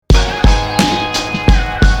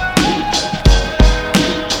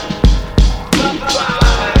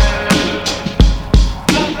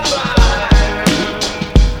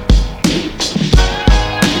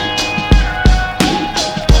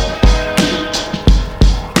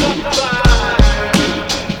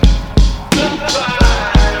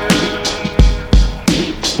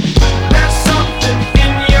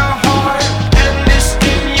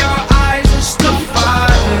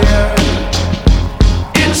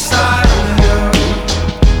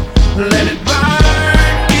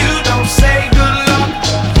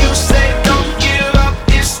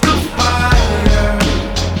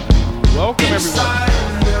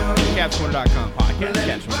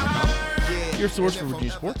your source for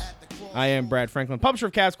Virginia sports. I am Brad Franklin, publisher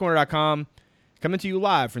of CavsCorner.com, coming to you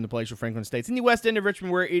live from the palatial Franklin Estates in the west end of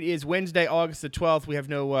Richmond, where it is Wednesday, August the 12th. We have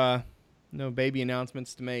no baby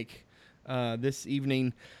announcements to make this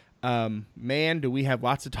evening. Man, do we have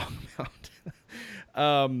lots to talk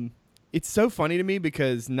about. It's so funny to me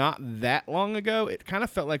because not that long ago, it kind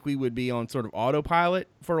of felt like we would be on sort of autopilot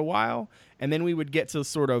for a while, and then we would get to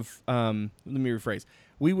sort of, let me rephrase,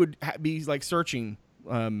 we would be like searching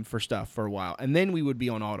for stuff for a while, and then we would be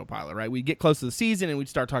on autopilot, right? We'd get close to the season, and we'd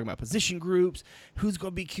start talking about position groups, who's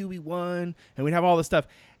going to be QB1, and we'd have all this stuff.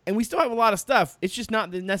 And we still have a lot of stuff. It's just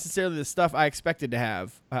not necessarily the stuff I expected to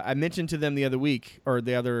have. I mentioned to them the other week, or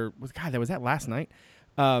was that last night?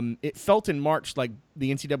 It felt in March like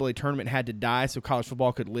the NCAA tournament had to die so college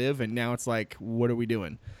football could live, and now it's like, what are we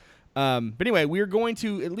doing? But anyway, we're going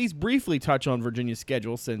to at least briefly touch on Virginia's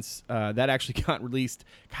schedule since that actually got released.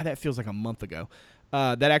 God, that feels like a month ago.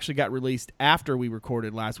 That actually got released after we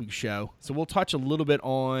recorded last week's show. So we'll touch a little bit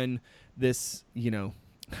on this, I don't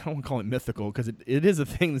want to call it mythical because it is a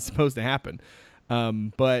thing that's supposed to happen.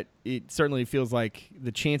 But it certainly feels like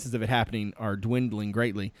the chances of it happening are dwindling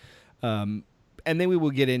greatly. And then we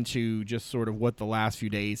will get into just sort of what the last few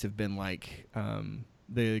days have been like.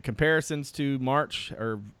 The comparisons to March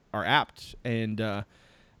are apt, and I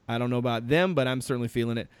don't know about them, but I'm certainly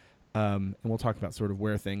feeling it. And we'll talk about sort of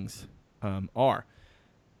where things are.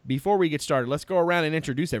 Before we get started, let's go around and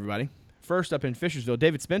introduce everybody. First up in Fishersville,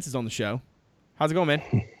 David Spence is on the show. How's it going, man?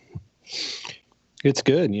 It's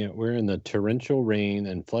good. Yeah, we're in the torrential rain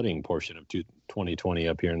and flooding portion of 2020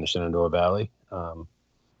 up here in the Shenandoah Valley.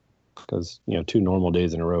 Because 2 normal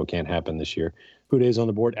days in a row can't happen this year. Who Dave's on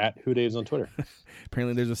the board at Who Dave's on Twitter.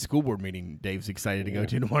 Apparently, there's a school board meeting Dave's excited to go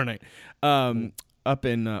to tomorrow night. Up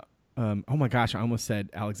in oh my gosh, I almost said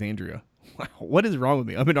Alexandria. Wow, what is wrong with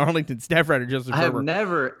me? I'm in Arlington. Staff writer Joseph Ferber. I've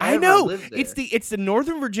never. I know lived there. it's the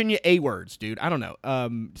Northern Virginia A words, dude. I don't know.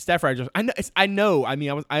 Staff writer Joseph. I know. I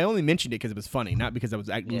mean, I only mentioned it because it was funny, not because I was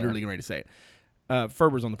literally getting ready to say it.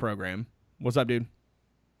 Ferber's on the program. What's up, dude?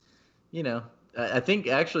 I think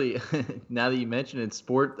actually, now that you mention it,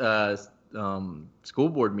 school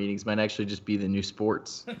board meetings might actually just be the new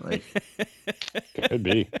sports. Like, could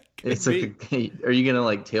be. It's like, are you gonna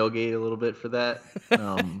like tailgate a little bit for that?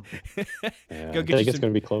 Yeah, I think it's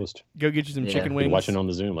gonna be closed. Go get you some chicken wings. Watching on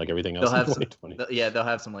the Zoom like everything else in 2020. They'll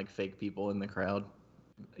have some like fake people in the crowd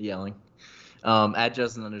yelling. At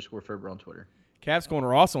Justin_Ferber on Twitter. Cavs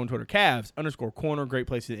Corner also on Twitter. Cavs_Corner. Great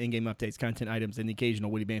place for the in-game updates, content items, and the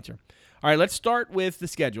occasional witty banter. All right, let's start with the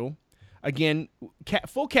schedule. Again,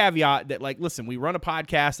 full caveat that, listen, we run a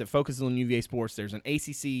podcast that focuses on UVA sports. There's an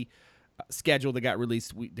ACC schedule that got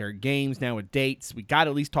released. There are games now with dates. We got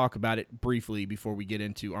to at least talk about it briefly before we get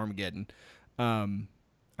into Armageddon. I'm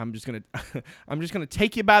just gonna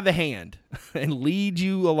take you by the hand and lead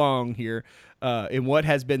you along here in what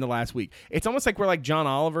has been the last week. It's almost like we're like John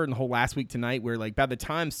Oliver in the whole last week tonight, where like by the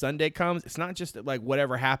time Sunday comes, it's not just like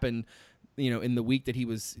whatever happened, in the week that he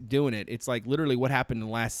was doing it. It's like literally what happened in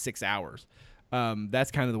the last 6 hours. That's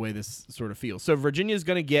kind of the way this sort of feels. So Virginia is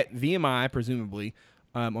going to get VMI presumably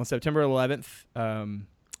on September 11th,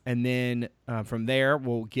 and then from there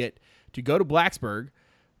we'll get to go to Blacksburg.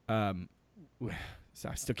 So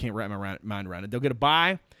I still can't wrap my mind around it. They'll get a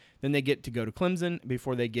bye. Then they get to go to Clemson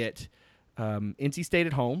before they get NC State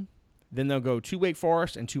at home. Then they'll go to Wake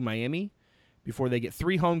Forest and to Miami before they get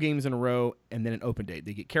 3 home games in a row and then an open date.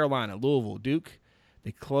 They get Carolina, Louisville, Duke.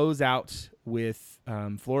 They close out with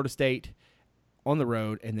Florida State on the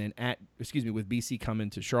road, and then with BC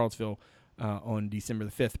coming to Charlottesville on December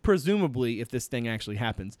the 5th, presumably if this thing actually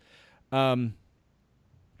happens. I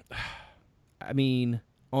mean,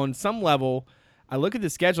 on some level, I look at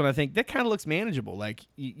the schedule and I think that kind of looks manageable. Like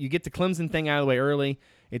you get the Clemson thing out of the way early.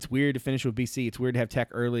 It's weird to finish with BC. It's weird to have Tech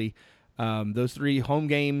early. Those 3 home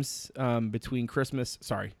games between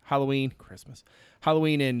Halloween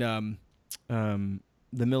and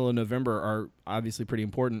the middle of November are obviously pretty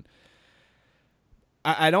important.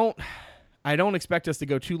 I don't expect us to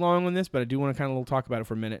go too long on this, but I do want to kind of talk about it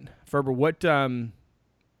for a minute. Ferber, what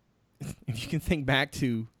if you can think back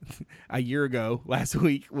to a year ago last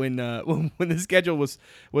week when the schedule was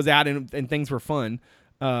out and things were fun,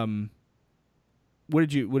 what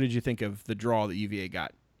did you think of the draw that UVA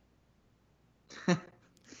got?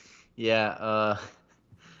 Yeah,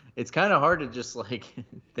 it's kind of hard to just like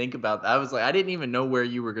think about that. I was like, I didn't even know where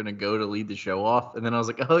you were gonna go to lead the show off, and then I was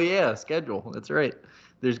like, oh yeah, schedule. That's right.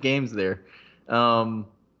 There's games there.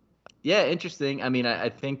 Yeah, interesting. I mean, I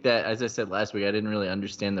think that, as I said last week, I didn't really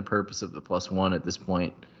understand the purpose of the +1 at this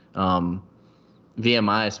point.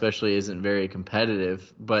 VMI especially isn't very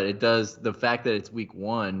competitive, but it does. The fact that it's week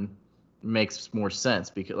 1 makes more sense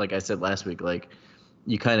because, like I said last week, like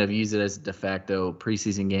you kind of use it as a de facto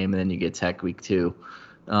preseason game, and then you get Tech week 2.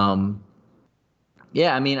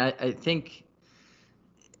 Yeah, I mean, I think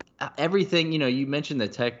everything, you mentioned the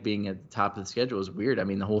Tech being at the top of the schedule is weird. I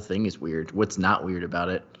mean, the whole thing is weird. What's not weird about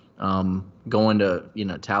it? Going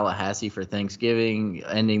to, Tallahassee for Thanksgiving,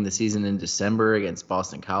 ending the season in December against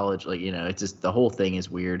Boston College. Like, it's just the whole thing is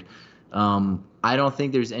weird. I don't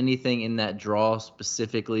think there's anything in that draw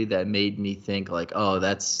specifically that made me think like, oh,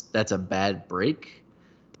 that's a bad break.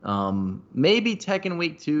 Maybe Tech in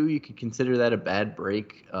week 2, you could consider that a bad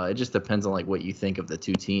break. It just depends on like what you think of the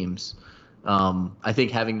two teams. I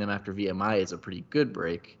think having them after VMI is a pretty good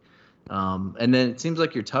break. And then it seems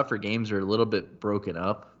like your tougher games are a little bit broken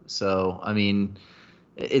up. So, I mean,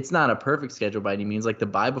 it's not a perfect schedule by any means. Like the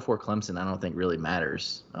bye before Clemson, I don't think really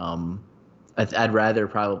matters. I'd rather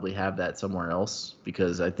probably have that somewhere else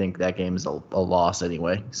because I think that game is a loss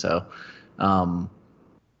anyway. So,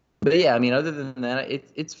 but yeah, I mean, other than that,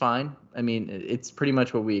 it's fine. I mean, it's pretty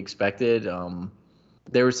much what we expected.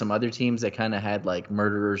 There were some other teams that kind of had like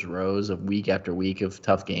murderers rows of week after week of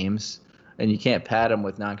tough games, and you can't pad them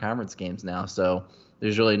with non-conference games now. So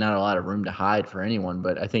there's really not a lot of room to hide for anyone.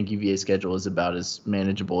 But I think UVA's schedule is about as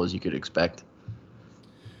manageable as you could expect.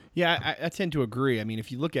 Yeah, I tend to agree. I mean,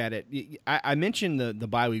 if you look at it, I mentioned the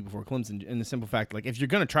bye week before Clemson, and the simple fact, like, if you're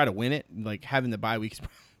going to try to win it, like, having the bye week is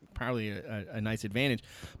probably a nice advantage.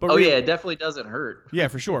 But yeah, it definitely doesn't hurt. Yeah,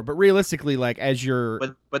 for sure. But realistically, like, as you're...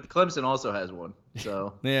 But Clemson also has one,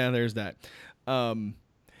 so... Yeah, there's that.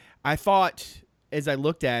 I thought, as I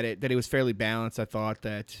looked at it, that it was fairly balanced. I thought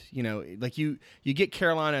that, like, you get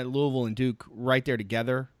Carolina, Louisville, and Duke right there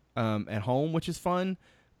together at home, which is fun.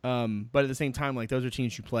 But at the same time, like, those are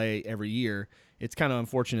teams you play every year. It's kind of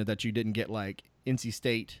unfortunate that you didn't get like NC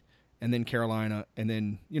State and then Carolina and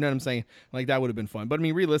then, you know what I'm saying? Like, that would have been fun. But I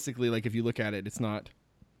mean, realistically, like, if you look at it, it's not.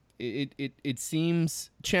 It seems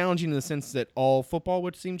challenging in the sense that all football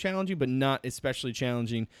would seem challenging, but not especially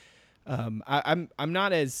challenging. I'm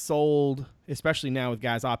not as sold, especially now with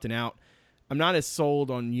guys opting out. I'm not as sold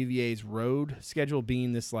on UVA's road schedule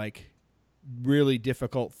being this like really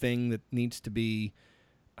difficult thing that needs to be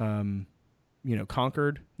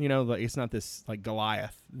conquered. Like, it's not this like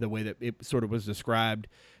Goliath the way that it sort of was described,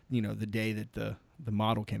 the day that the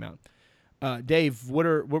model came out. Dave, what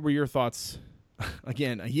were your thoughts?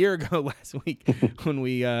 Again, a year ago last week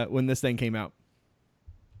when this thing came out.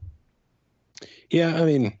 Yeah, I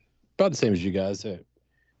mean, about the same as you guys.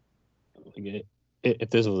 If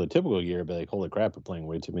this was a typical year, I'd be like, holy crap, we're playing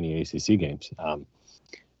way too many ACC games. I'm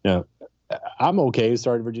okay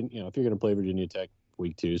starting Virginia. If you're going to play Virginia Tech,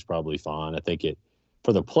 week 2 is probably fine. I think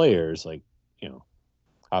for the players, like,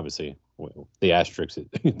 obviously the asterisks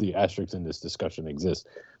in this discussion exist,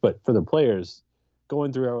 but for the players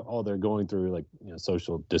going through all they're going through, like,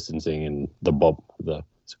 social distancing and the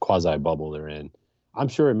quasi bubble they're in, I'm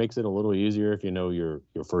sure it makes it a little easier if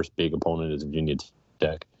your first big opponent is Virginia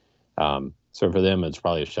Tech. So for them, it's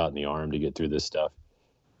probably a shot in the arm to get through this stuff.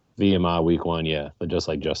 VMI week 1, yeah, but just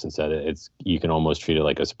like Justin said, you can almost treat it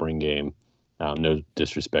like a spring game. No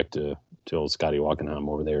disrespect to old Scotty Walkenham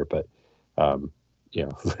over there, but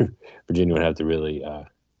Virginia would have to really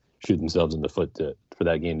shoot themselves in the foot for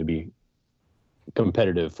that game to be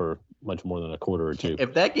competitive for much more than a quarter or two.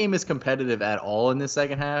 If that game is competitive at all in the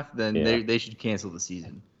second half, then they should cancel the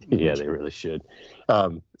season. Yeah, they really should.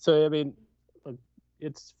 So I mean,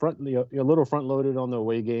 it's a little front loaded on the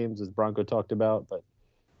away games, as Bronco talked about, but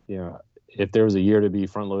if there was a year to be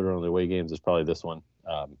front loaded on the away games, it's probably this one.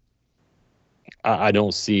 I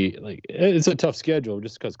don't see, like, it's a tough schedule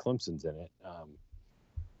just because Clemson's in it.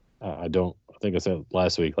 I think I said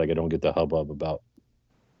last week, like, I don't get the hubbub about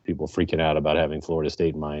people freaking out about having Florida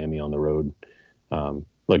State and Miami on the road.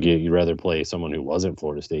 Look, you'd rather play someone who wasn't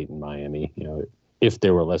Florida State and Miami, if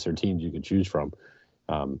there were lesser teams you could choose from.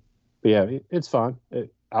 But yeah, it's fun.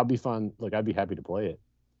 I'll be fun. Like, I'd be happy to play it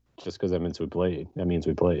just because that means we played.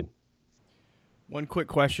 One quick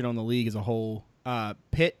question on the league as a whole.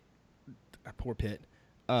 Pitt. Poor Pitt.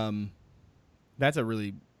 That's a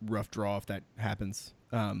really rough draw if that happens.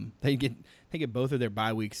 They get both of their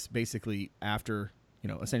bye weeks basically after,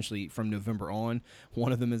 essentially from November on.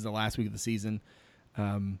 One of them is the last week of the season.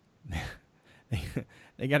 They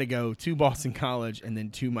got to go to Boston College and then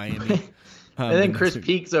to Miami. And then Chris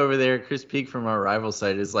Peak's over there. Chris Peak from our rival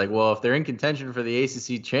site is like, well, if they're in contention for the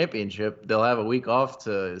ACC championship, they'll have a week off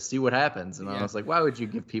to see what happens. And I was like, why would you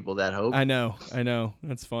give people that hope? I know.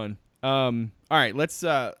 That's fun. All right, let's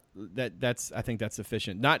I think that's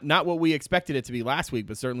sufficient. Not what we expected it to be last week,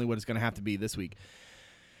 but certainly what it's going to have to be this week.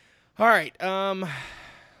 All right.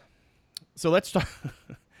 So let's start.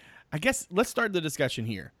 I guess let's start the discussion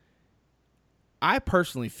here. I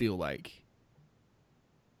personally feel like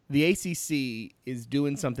the ACC is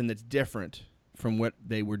doing something that's different from what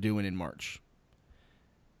they were doing in March.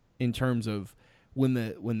 In terms of when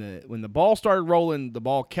the ball started rolling, the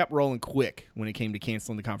ball kept rolling quick when it came to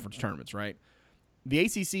canceling the conference tournaments, right? The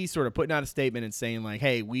ACC sort of putting out a statement and saying like,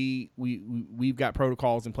 "Hey, we've got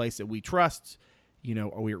protocols in place that we trust. You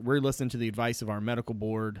know, we're listening to the advice of our medical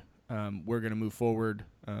board. We're going to move forward,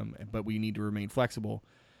 but we need to remain flexible."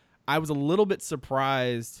 I was a little bit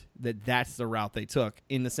surprised that that's the route they took,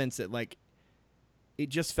 in the sense that like it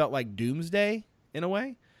just felt like doomsday in a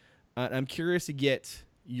way. I'm curious to get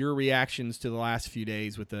your reactions to the last few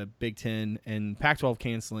days with the Big Ten and Pac-12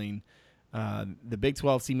 canceling, the Big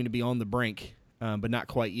 12 seeming to be on the brink, but not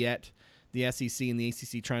quite yet. The SEC and the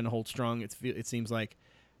ACC trying to hold strong. It seems like.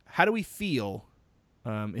 How do we feel?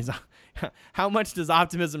 How much does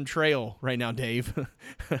optimism trail right now, Dave?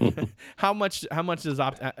 How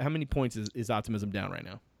many points is optimism down right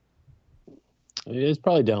now? It's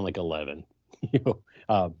probably down like 11.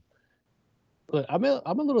 But I'm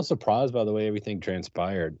a little surprised by the way everything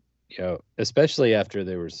transpired. Especially after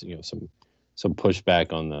there was some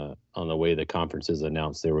pushback on the way the conferences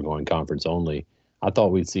announced they were going conference only. I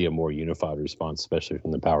thought we'd see a more unified response, especially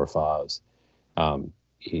from the Power Fives. When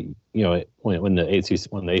the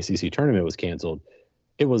ACC tournament was canceled,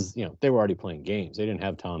 it was they were already playing games. They didn't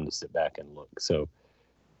have time to sit back and look. So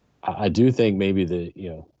I do think maybe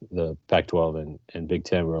the Pac-12 and Big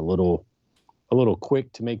Ten were a little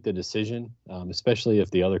quick to make the decision, especially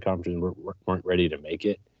if the other conferences weren't ready to make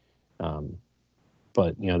it.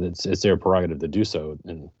 But it's their prerogative to do so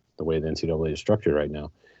in the way the NCAA is structured right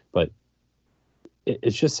now. But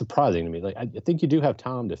it's just surprising to me. Like I think you do have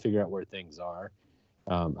time to figure out where things are.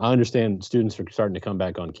 I understand students are starting to come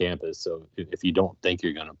back on campus, so if you don't think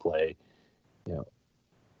you're going to play,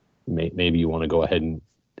 maybe you want to go ahead and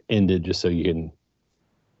end it just so you can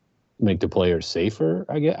make the players safer.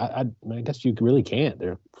 I guess you really can't.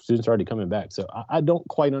 Their students are already coming back, so I don't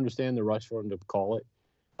quite understand the rush for them to call it.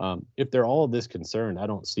 If they're all this concerned, I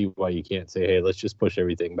don't see why you can't say, "Hey, let's just push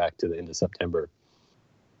everything back to the end of September,"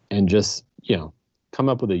 and just come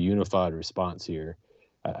up with a unified response here.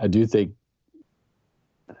 I do think.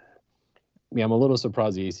 I'm a little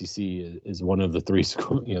surprised the ACC is one of the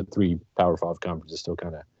three Power Five conferences still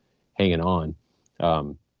kind of hanging on.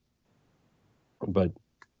 But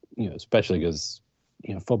especially because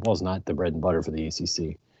football is not the bread and butter for the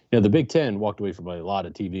ACC. The Big Ten walked away from a lot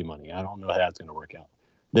of TV money. I don't know how that's going to work out.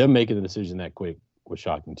 Them making the decision that quick was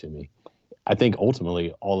shocking to me. I think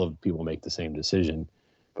ultimately all of people make the same decision,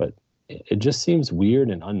 but it just seems weird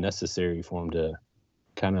and unnecessary for them to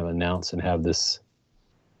kind of announce and have this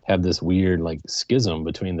weird like schism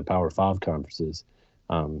between the Power Five conferences.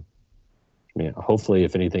 Hopefully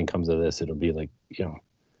if anything comes of this, it'll be like,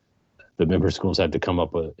 the member schools have to come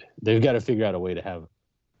up with, they've got to figure out a way to have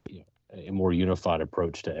a more unified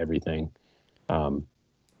approach to everything.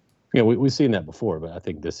 We've seen that before, but I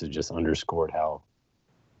think this has just underscored how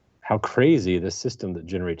crazy this system that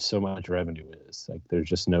generates so much revenue is. Like there's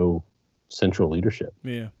just no central leadership.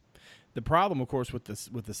 Yeah. The problem, of course, with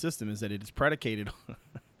the system is that it is predicated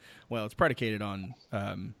it's predicated on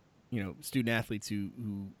student athletes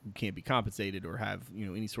who can't be compensated or have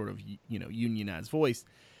any sort of unionized voice.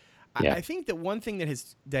 Yeah. I think that one thing that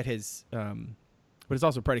has but it's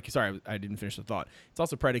also predicated. Sorry, I didn't finish the thought. It's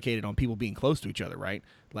also predicated on people being close to each other, right?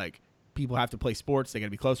 Like people have to play sports; they got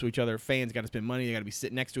to be close to each other. Fans got to spend money; they got to be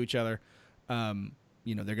sitting next to each other. They're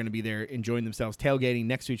going to be there enjoying themselves, tailgating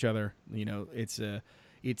next to each other.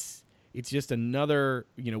 It's just another,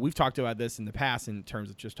 we've talked about this in the past in terms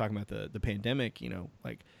of just talking about the pandemic,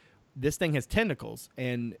 like this thing has tentacles.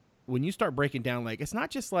 And when you start breaking down, like, it's not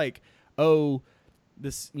just like, oh,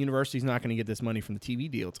 this university's not going to get this money from the TV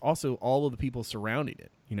deal. It's also all of the people surrounding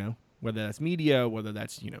it, whether that's media, whether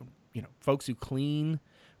that's, folks who clean,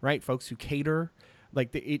 right? Folks who cater.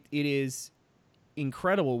 Like it is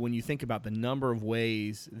incredible when you think about the number of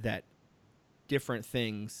ways that different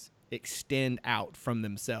things extend out from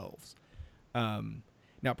themselves.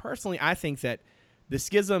 Now, personally, I think that the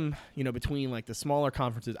schism, between like the smaller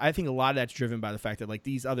conferences, I think a lot of that's driven by the fact that like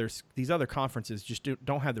these other conferences just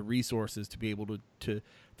don't have the resources to be able to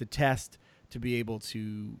test, to be able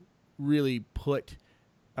to really put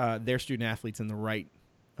their student athletes in the right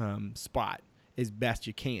spot as best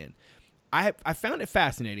you can. I found it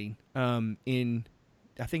fascinating. I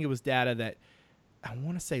think it was data that I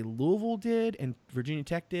want to say Louisville did and Virginia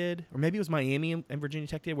Tech did, or maybe it was Miami and Virginia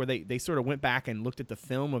Tech did, where they sort of went back and looked at the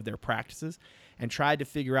film of their practices and tried to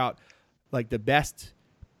figure out like the best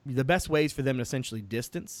ways for them to essentially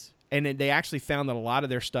distance And they actually found that a lot of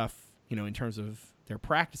their stuff, in terms of their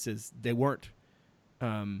practices, they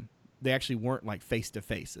actually weren't like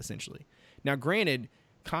face-to-face, essentially. Now, granted,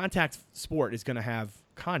 contact sport is going to have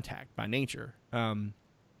contact by nature.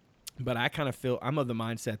 But I kind of feel I'm of the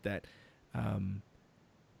mindset that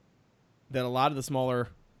that a lot of the smaller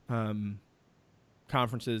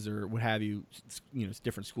conferences or what have you,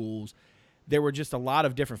 different schools, there were just a lot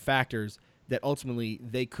of different factors that ultimately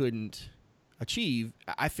they couldn't achieve.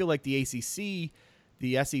 I feel like the ACC,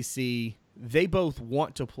 the SEC, they both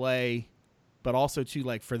want to play, but also too,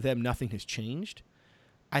 like, for them, nothing has changed.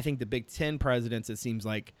 I think the Big Ten presidents, it seems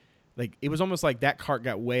like it was almost like that cart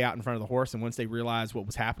got way out in front of the horse, and once they realized what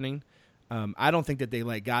was happening, I don't think that they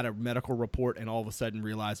got a medical report and all of a sudden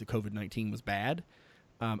realized that COVID-19 was bad.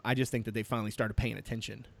 I just think that they finally started paying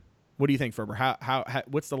attention. What do you think, Ferber? How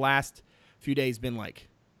what's the last few days been like,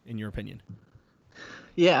 in your opinion?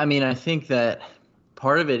 Yeah, I mean, I think that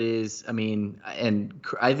part of it is, and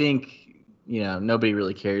I think, nobody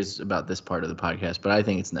really cares about this part of the podcast, but I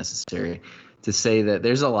think it's necessary to say that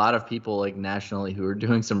there's a lot of people like nationally who are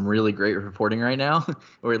doing some really great reporting right now,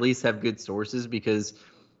 or at least have good sources, because,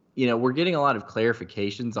 we're getting a lot of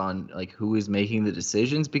clarifications on like who is making the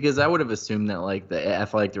decisions, because I would have assumed that like the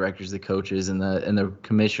athletic directors, the coaches, and the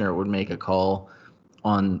commissioner would make a call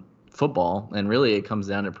on football, and really it comes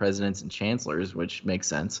down to presidents and chancellors, which makes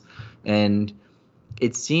sense. And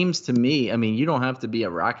it seems to me, you don't have to be a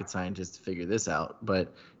rocket scientist to figure this out,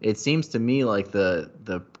 but it seems to me like the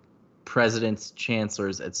presidents,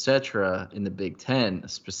 chancellors, etc. in the Big Ten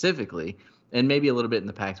specifically, and maybe a little bit in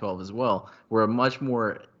the Pac-12 as well, were much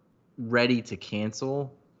more ready to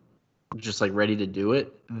cancel, just like ready to do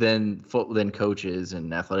it, than coaches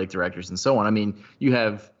and athletic directors and so on. You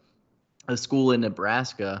have a school in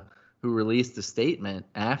Nebraska who released a statement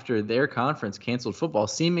after their conference canceled football,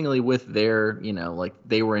 seemingly with their, like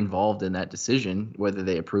they were involved in that decision, whether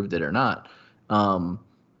they approved it or not. And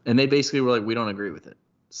they basically were like, we don't agree with it.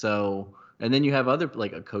 So, and then you have other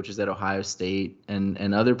like coaches at Ohio State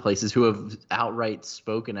and other places who have outright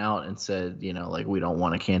spoken out and said, like, we don't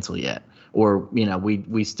want to cancel yet, or,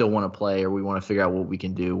 we still want to play, or we want to figure out what we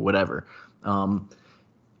can do, whatever.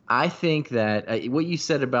 I think that what you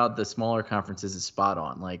said about the smaller conferences is spot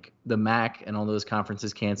on. Like the MAC and all those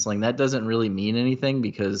conferences canceling, that doesn't really mean anything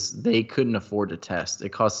because they couldn't afford to test. It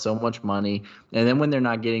costs so much money. And then when they're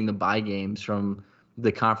not getting the bye games from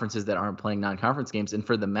the conferences that aren't playing non-conference games, and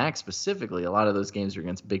for the MAC specifically, a lot of those games are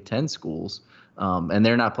against Big Ten schools, and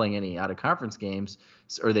they're not playing any out-of-conference games,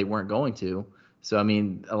 or they weren't going to. So,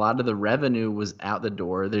 a lot of the revenue was out the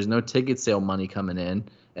door. There's no ticket sale money coming in.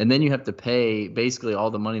 And then you have to pay basically all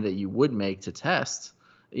the money that you would make to test.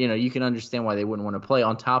 You can understand why they wouldn't want to play,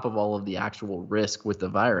 on top of all of the actual risk with the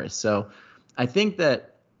virus. So I think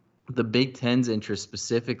that the Big Ten's interest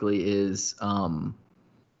specifically is,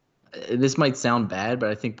 this might sound bad, but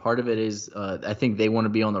I think part of it is, I think they want to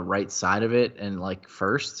be on the right side of it and like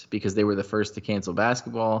first, because they were the first to cancel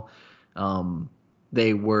basketball.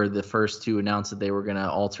 They were the first to announce that they were going to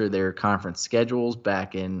alter their conference schedules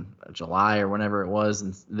back in July or whenever it was,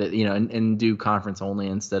 and that, and do conference only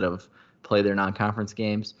instead of play their non-conference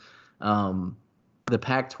games. The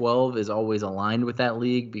Pac-12 is always aligned with that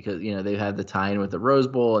league because, they've had the tie-in with the Rose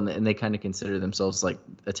Bowl, and they kind of consider themselves like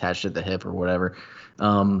attached at the hip or whatever.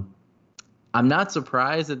 I'm not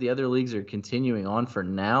surprised that the other leagues are continuing on for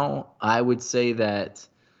now. I would say that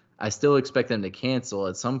I still expect them to cancel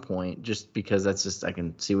at some point, just because I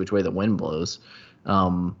can see which way the wind blows.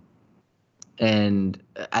 And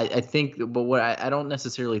I think, but I don't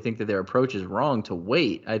necessarily think that their approach is wrong to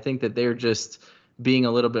wait. I think that they're just being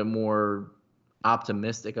a little bit more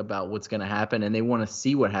optimistic about what's going to happen, and they want to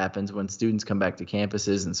see what happens when students come back to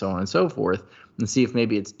campuses and so on and so forth, and see if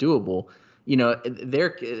maybe it's doable.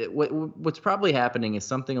 What's probably happening is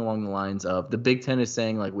something along the lines of the Big Ten is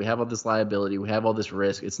saying, like, we have all this liability, we have all this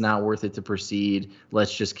risk, it's not worth it to proceed,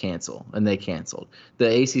 let's just cancel. And they canceled.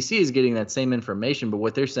 The ACC is getting that same information, but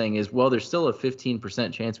what they're saying is, well, there's still a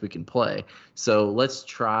 15% chance we can play. So let's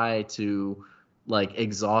try to like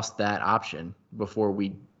exhaust that option before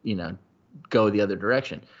we, go the other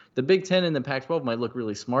direction. The Big Ten and the Pac-12 might look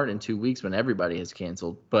really smart in 2 weeks when everybody has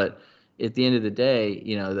canceled, but at the end of the day,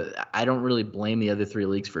 I don't really blame the other three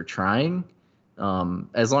leagues for trying,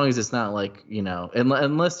 as long as it's not like,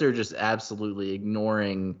 unless they're just absolutely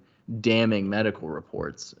ignoring damning medical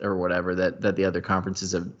reports or whatever that the other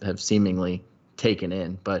conferences have seemingly taken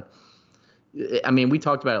in. But, we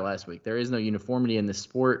talked about it last week. There is no uniformity in this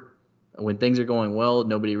sport. When things are going well,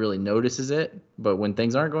 nobody really notices it. But when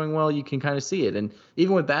things aren't going well, you can kind of see it. And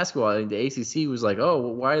even with basketball, the ACC was like, oh,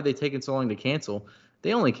 well, why are they taking so long to cancel?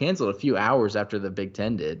 They only canceled a few hours after the Big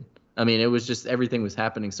Ten did. I mean, it was just everything was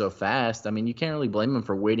happening so fast. I mean, you can't really blame them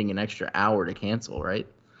for waiting an extra hour to cancel, right?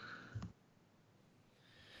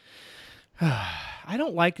 I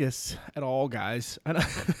don't like this at all, guys. I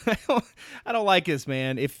don't like this,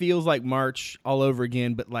 man. It feels like March all over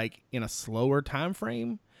again, but like in a slower time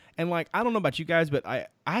frame. And like, I don't know about you guys, but I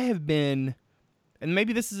have been, and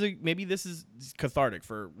maybe this is cathartic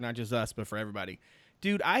for not just us, but for everybody.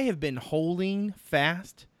 Dude, I have been holding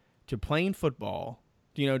fast to playing football,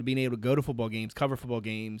 to being able to go to football games, cover football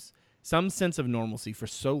games, some sense of normalcy for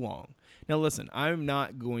so long. Now, listen, I'm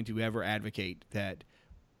not going to ever advocate that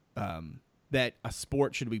that a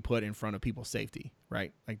sport should be put in front of people's safety,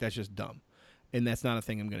 right? Like, that's just dumb. And that's not a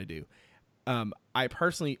thing I'm going to do. I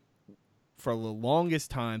personally, for the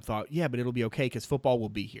longest time, thought, yeah, but it'll be okay because football will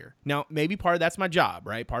be here. Now, maybe part of that's my job,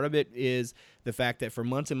 right? Part of it is the fact that for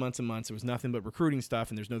months and months and months, it was nothing but recruiting stuff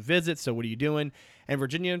and there's no visits. So what are you doing? And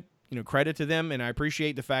Virginia, credit to them. And I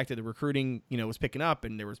appreciate the fact that the recruiting, was picking up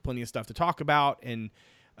and there was plenty of stuff to talk about. And,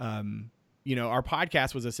 our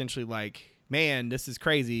podcast was essentially like, man, this is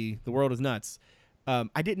crazy. The world is nuts.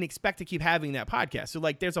 I didn't expect to keep having that podcast. So,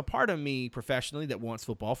 like, there's a part of me professionally that wants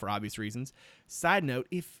football for obvious reasons. Side note,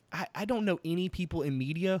 if I don't know any people in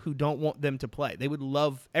media who don't want them to play.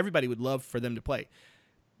 Everybody would love for them to play.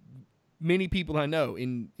 Many people I know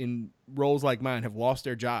in roles like mine have lost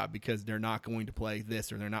their job because they're not going to play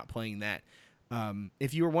this or they're not playing that.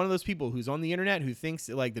 If you are one of those people who's on the internet who thinks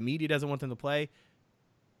that, like, the media doesn't want them to play,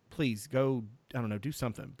 please go, I don't know, do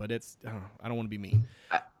something. But I don't want to be mean.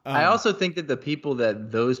 I also think that the people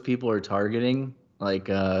that those people are targeting, like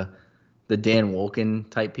the Dan Wolken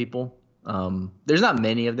type people, there's not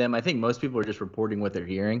many of them. I think most people are just reporting what they're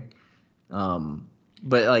hearing.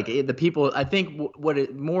 But like the people, I think what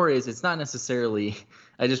it more is, it's not necessarily,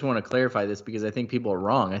 I just want to clarify this because I think people are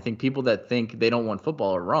wrong. I think people that think they don't want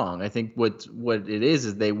football are wrong. I think what it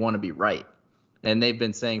is they want to be right. And they've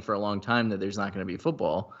been saying for a long time that there's not going to be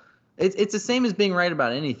football. It's the same as being right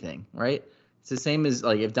about anything, right? It's the same as,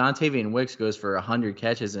 like, if Dontavian Wicks goes for 100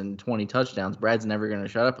 catches and 20 touchdowns, Brad's never going to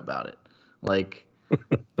shut up about it. Like,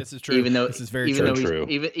 this is true. This is very true.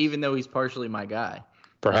 Even though he's partially my guy.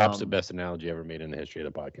 Perhaps the best analogy ever made in the history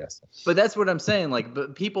of the podcast. But that's what I'm saying. Like,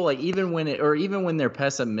 but people, like, even when they're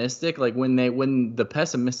pessimistic, like when the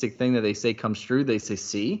pessimistic thing that they say comes true, they say,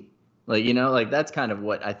 see. Like, like that's kind of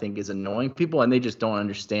what I think is annoying people, and they just don't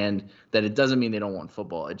understand that it doesn't mean they don't want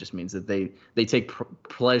football. It just means that they take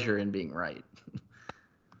pleasure in being right.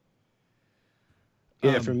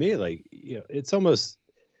 Yeah, for me, like, it's almost,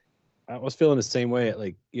 I was feeling the same way.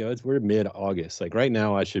 Like, we're mid-August. Like, right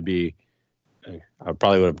now I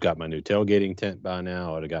probably would have got my new tailgating tent by now.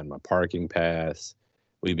 I would have gotten my parking pass.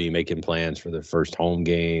 We'd be making plans for the first home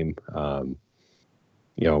game.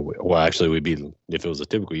 Actually, we'd be, if it was a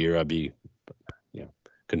typical year, I'd be,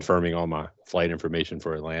 confirming all my flight information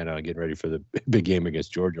for Atlanta and getting ready for the big game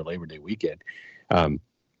against Georgia Labor Day weekend.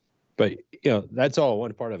 But, that's all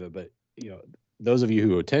one part of it. But, those of you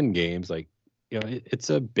who attend games, like, it's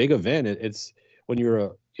a big event. It's when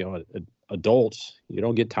you're an adult, you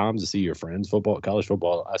don't get times to see your friends. College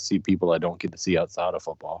football, I see people I don't get to see outside of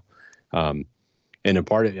football. And a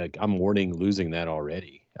part of, like, I'm mourning losing that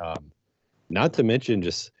already. Not to mention,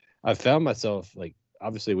 just I found myself, like,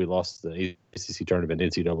 obviously we lost the ACC tournament,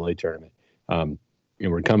 NCAA tournament, and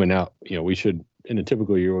we're coming out. We should, in a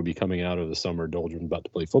typical year, we'll be coming out of the summer doldrums about to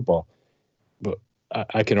play football, but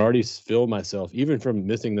I can already feel myself, even from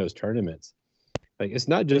missing those tournaments. Like, it's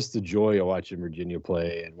not just the joy of watching Virginia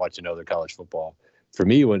play and watching other college football. For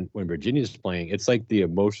me, when Virginia's playing, it's like the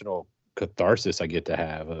emotional catharsis I get to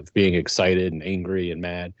have of being excited and angry and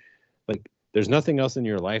mad. Like, there's nothing else in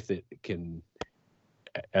your life that can,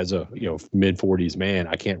 as a mid-40s man,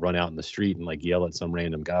 I can't run out in the street and, like, yell at some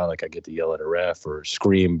random guy like I get to yell at a ref or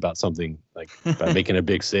scream about something, like about making a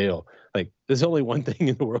big sale. Like, there's only one thing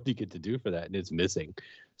in the world you get to do for that, and it's missing.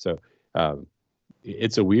 So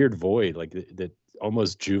it's a weird void, like that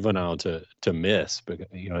almost juvenile to miss, but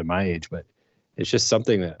at my age. But it's just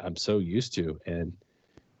something that I'm so used to, and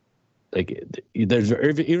like,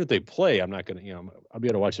 even if they play, I'm not gonna, I'll be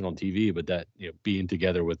able to watch it on TV, but that, being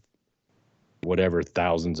together with whatever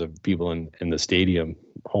thousands of people in the stadium,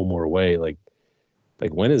 home or away, like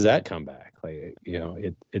when does that come back? Like,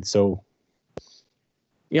 it's so,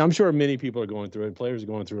 I'm sure many people are going through it. Players are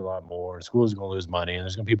going through a lot more. Schools are going to lose money, and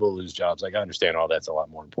there's going to be people who lose jobs. Like, I understand all that's a lot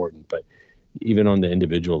more important, but even on the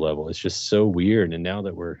individual level, it's just so weird. And now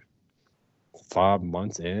that we're 5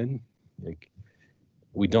 months in, like,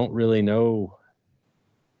 we don't really know.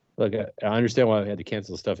 Look, I understand why we had to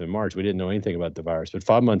cancel stuff in March. We didn't know anything about the virus, but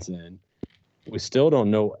 5 months in, we still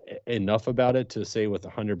don't know enough about it to say with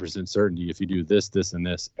 100% certainty if you do this, this, and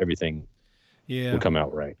this, everything will come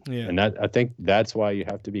out right. Yeah. And I think that's why you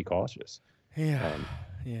have to be cautious. Yeah.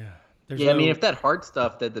 Yeah. I mean, if that heart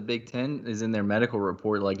stuff that the Big Ten is in their medical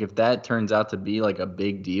report, like if that turns out to be like a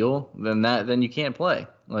big deal, then you can't play.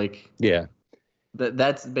 Like, yeah,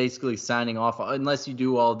 that's basically signing off unless you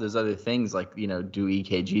do all those other things like, do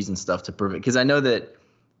EKGs and stuff to prove it. Because I know that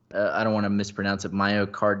I don't want to mispronounce it.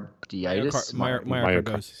 Myocarditis.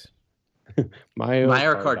 Myocardosis.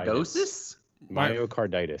 Myocardosis.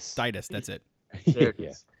 Myocarditis. That's it. There it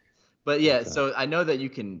is. But yeah, so I know that you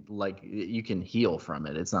can heal from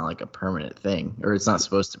it. It's not like a permanent thing, or it's not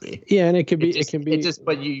supposed to be. Yeah, and it can be.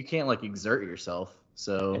 But you can't like exert yourself.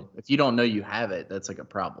 So if you don't know you have it, that's like a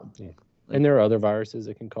problem. Yeah. And there are other viruses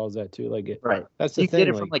that can cause that too. Right. That's the you thing. You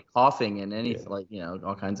get it from like coughing and anything,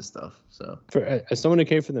 all kinds of stuff. So as someone who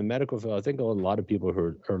came from the medical field, I think a lot of people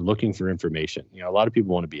who are looking for information. A lot of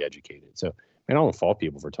people want to be educated. So I don't fault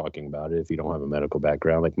people for talking about it if you don't have a medical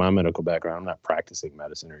background. Like my medical background, I'm not practicing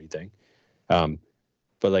medicine or anything.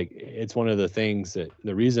 But it's one of the things that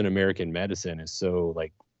the reason American medicine is so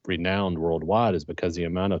renowned worldwide is because the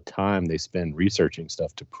amount of time they spend researching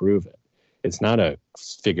stuff to prove it. It's not a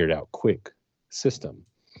figured out quick system.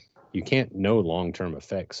 You can't know long-term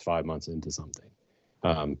effects 5 months into something.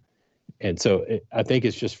 And so I think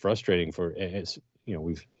it's just frustrating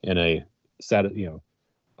we've in an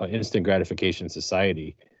instant gratification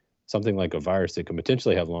society, something like a virus that can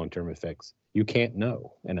potentially have long-term effects, you can't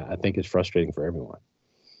know. And I think it's frustrating for everyone.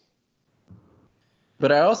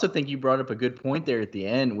 But I also think you brought up a good point there at the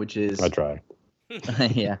end, which is... I try.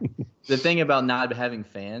 Yeah. The thing about not having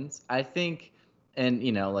fans, I think, and,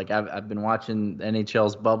 I've been watching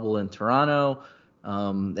NHL's bubble in Toronto,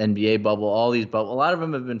 NBA bubble, all these bubble. A lot of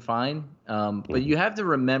them have been fine. But you have to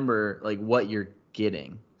remember, what you're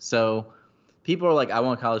getting. So... people are like, I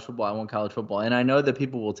want college football. And I know that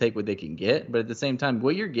people will take what they can get, but at the same time,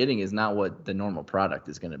 what you're getting is not what the normal product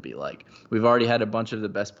is going to be like. We've already had a bunch of the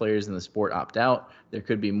best players in the sport opt out. There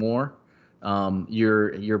could be more.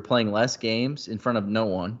 You're playing less games in front of no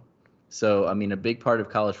one. So, I mean, a big part of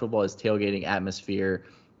college football is tailgating atmosphere,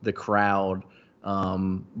 the crowd,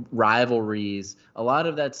 rivalries. A lot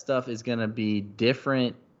of that stuff is going to be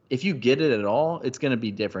different. If you get it at all, it's going to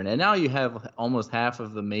be different. And now you have almost half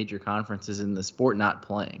of the major conferences in the sport not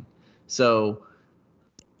playing. So,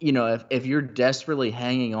 if you're desperately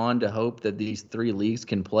hanging on to hope that these three leagues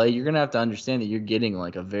can play, you're going to have to understand that you're getting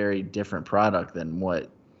a very different product than what,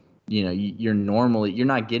 you're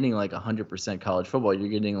not getting 100% college football. You're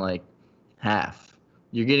getting half.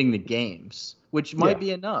 You're getting the games, which might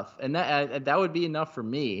be enough. And that would be enough for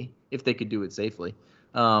me if they could do it safely.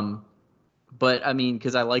 But I mean,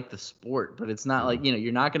 because I like the sport, but it's not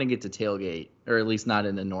you're not going to get to tailgate, or at least not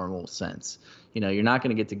in the normal sense. You're not going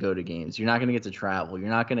to get to go to games. You're not going to get to travel. You're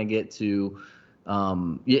not going to get to,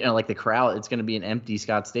 the crowd. It's going to be an empty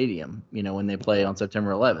Scott Stadium, when they play on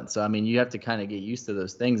September 11th. So, I mean, you have to kind of get used to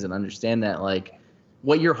those things and understand that,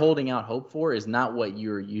 what you're holding out hope for is not what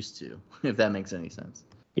you're used to, if that makes any sense.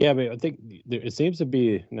 Yeah, but I think it seems to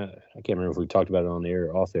be, I can't remember if we talked about it on the air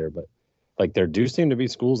or off there, but there do seem to be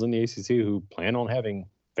schools in the ACC who plan on having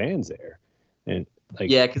fans there, and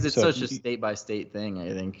because it's such a state by state thing. I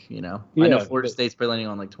think I know Florida State's planning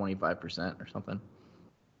on 25% or something.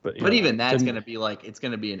 But even that's going to be it's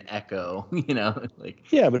going to be an echo,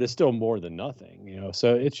 Yeah, but it's still more than nothing,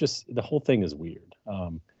 So it's just the whole thing is weird.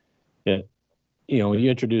 When you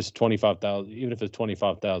introduce 25,000, even if it's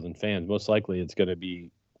 25,000 fans, most likely it's going to be,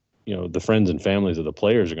 the friends and families of the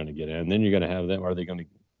players are going to get in. And then you're going to have them. Are they going to?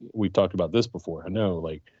 We've talked about this before. I know,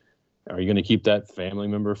 are you going to keep that family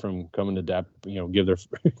member from coming to give their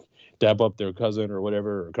dap up their cousin or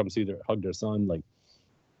whatever, or come hug their son?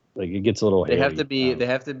 It gets a little. They have to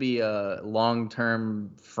be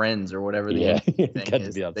long-term friends or whatever the thing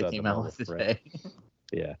is they came out with today.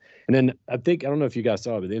 Yeah, and then I don't know if you guys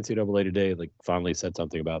saw it, but the NCAA today finally said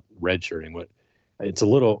something about redshirting. It's a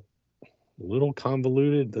little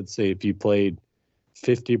convoluted. Let's say if you played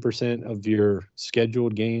 50% of your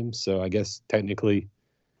scheduled games. So I guess technically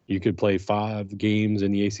you could play 5 games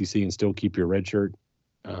in the ACC and still keep your red shirt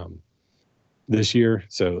this year.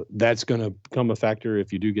 So that's going to become a factor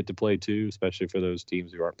if you do get to play 2, especially for those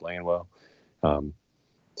teams who aren't playing well.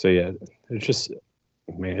 So yeah, it's just,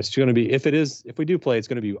 man, it's going to be, if we do play, it's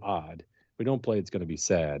going to be odd. If we don't play, it's going to be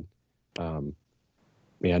sad. I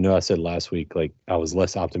know I said last week, I was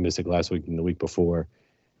less optimistic last week than the week before.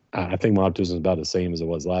 I think my optimism is about the same as it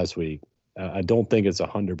was last week. I don't think it's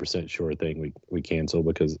 100% sure thing we cancel,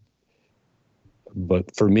 because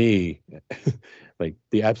But for me, like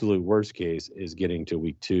the absolute worst case is getting to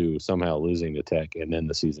week 2, somehow losing to Tech, and then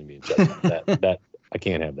the season being shut down. That I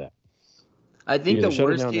can't have that. I think Either the shut it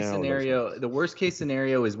worst down case now or don't scenario, start. the worst case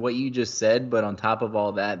scenario is what you just said, but on top of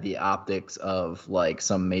all that, the optics of like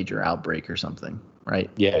some major outbreak or something, right?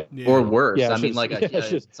 Yeah. Or Yeah. worse. Yeah, I mean, like I somebody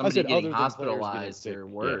said getting other than players getting hospitalized sick. or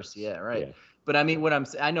worse. Yes. Yeah, right. Yeah. But I mean,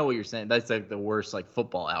 I know what you're saying. That's like the worst like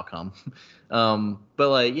football outcome. But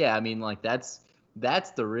like, yeah, I mean, like that's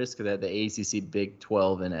the risk that the ACC, Big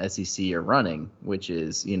 12, and SEC are running, which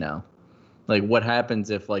is, like what happens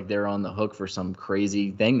if like they're on the hook for some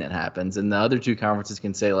crazy thing that happens, and the other two conferences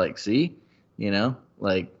can say like, see,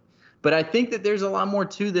 like. But I think that there's a lot more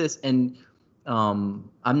to this, and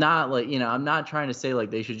I'm not like, I'm not trying to say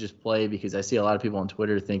like they should just play, because I see a lot of people on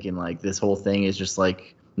Twitter thinking like this whole thing is just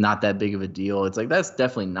like not that big of a deal. It's like that's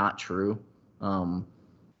definitely not true.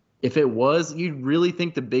 If it was, you'd really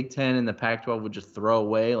think the Big Ten and the Pac-12 would just throw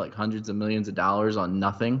away like hundreds of millions of dollars on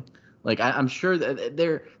nothing? Like I'm sure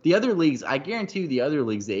that the other leagues, I guarantee you the other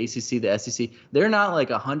leagues, the ACC, the SEC, they're not like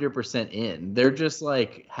 100% in. They're just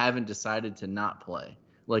like haven't decided to not play.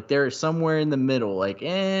 Like they're somewhere in the middle. Like,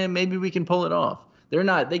 maybe we can pull it off.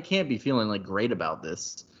 They can't be feeling like great about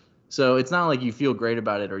this. So it's not like you feel great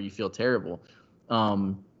about it or you feel terrible.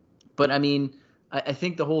 But I mean, I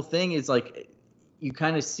think the whole thing is like you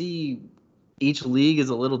kind of see each league is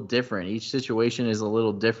a little different. Each situation is a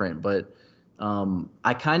little different. But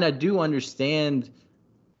I kind of do understand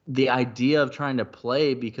the idea of trying to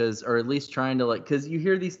play, because, or at least trying to like, because you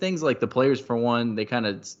hear these things like the players, for one, they kind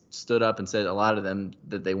of stood up and said, a lot of them,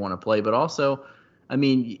 that they want to play. But also, I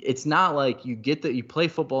mean, it's not like you play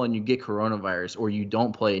football and you get coronavirus, or you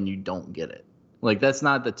don't play and you don't get it. Like that's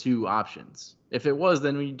not the two options. If it was,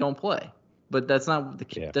 then you don't play. But that's not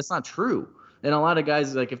that's not true. And a lot of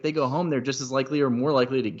guys, like if they go home, they're just as likely or more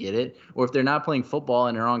likely to get it. Or if they're not playing football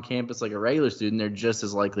and they're on campus like a regular student, they're just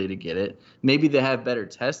as likely to get it. Maybe they have better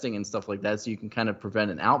testing and stuff like that, so you can kind of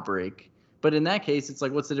prevent an outbreak. But in that case, it's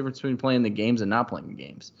like, what's the difference between playing the games and not playing the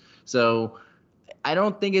games? So I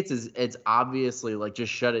don't think it's obviously like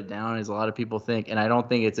just shut it down as a lot of people think. And I don't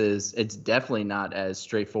think it's definitely not as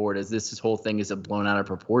straightforward as this whole thing is blown out of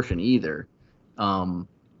proportion either.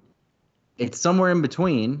 It's somewhere in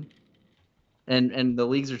between. And the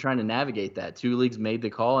leagues are trying to navigate that. 2 leagues made the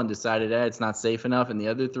call and decided it's not safe enough. And the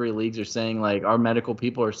other 3 leagues are saying, like, our medical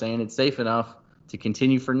people are saying it's safe enough to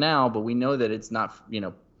continue for now, but we know that it's not,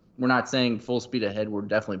 we're not saying full speed ahead. We're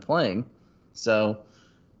definitely playing. So,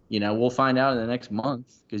 we'll find out in the next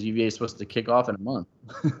month, because UVA is supposed to kick off in a month.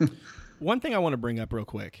 One thing I want to bring up real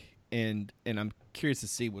quick, and I'm curious to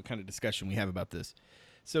see what kind of discussion we have about this.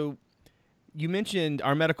 So you mentioned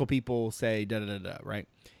our medical people say da-da-da-da, right?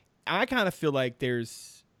 I kind of feel like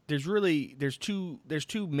there's two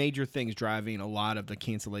major things driving a lot of the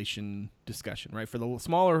cancellation discussion, right? For the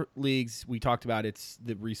smaller leagues, we talked about it's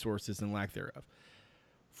the resources and lack thereof.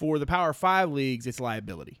 For the Power 5 leagues, it's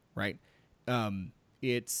liability, right?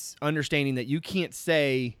 It's understanding that you can't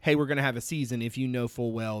say, hey, we're going to have a season if you know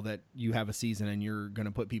full well that you have a season and you're going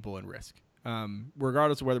to put people in risk.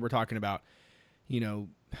 Regardless of whether we're talking about,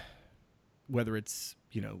 whether it's,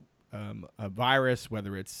 a virus,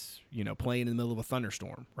 whether it's, playing in the middle of a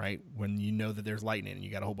thunderstorm, right? When you know that there's lightning and you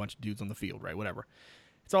got a whole bunch of dudes on the field, right? Whatever.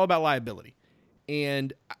 It's all about liability.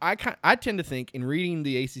 And I tend to think, in reading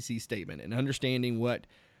the ACC statement and understanding what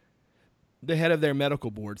the head of their medical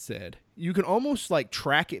board said, you can almost like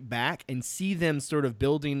track it back and see them sort of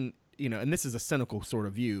building, and this is a cynical sort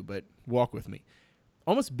of view, but walk with me,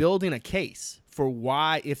 almost building a case for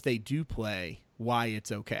why, if they do play, why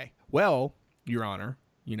it's okay. Well, Your Honor,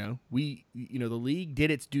 the league did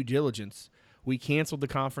its due diligence. We canceled the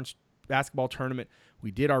conference basketball tournament.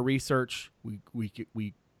 We did our research.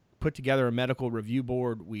 We put together a medical review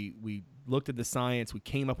board. We looked at the science. We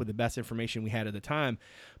came up with the best information we had at the time,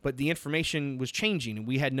 but the information was changing, and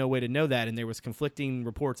we had no way to know that. And there was conflicting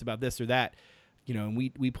reports about this or that, and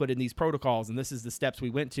we put in these protocols, and this is the steps we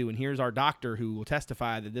went to. And here's our doctor who will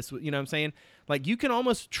testify that this was, what I'm saying? Like, you can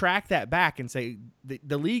almost track that back and say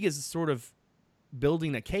the league is sort of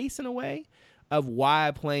building a case in a way of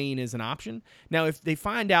why playing is an option. Now, if they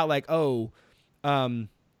find out like, I don't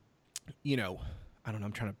know,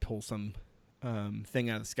 I'm trying to pull some thing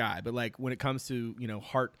out of the sky, but like when it comes to,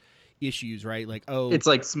 heart issues, right? Like, it's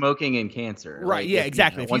like smoking and cancer. Right. Like, yeah,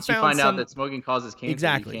 exactly. Once you find out that smoking causes cancer,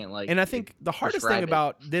 exactly. you can't like. And I think the hardest thing it.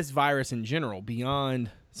 about this virus in general,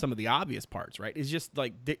 beyond some of the obvious parts, right, is just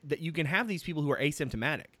like that you can have these people who are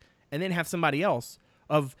asymptomatic and then have somebody else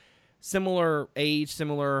of similar age,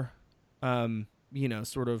 similar,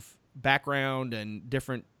 sort of background and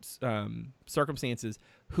different circumstances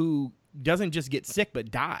who doesn't just get sick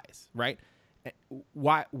but dies, right?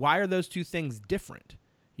 Why are those two things different?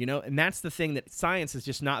 And that's the thing that science has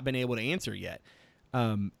just not been able to answer yet.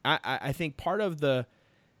 I think part of the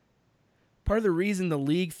reason the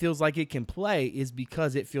league feels like it can play is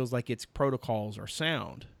because it feels like its protocols are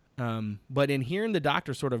sound. But in hearing the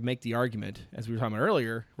doctor sort of make the argument, as we were talking about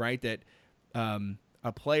earlier, right, that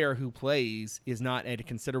a player who plays is not at a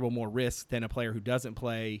considerable more risk than a player who doesn't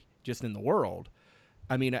play just in the world.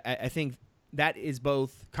 I mean, I think that is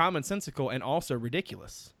both commonsensical and also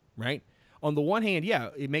ridiculous, right? On the one hand, yeah,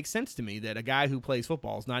 it makes sense to me that a guy who plays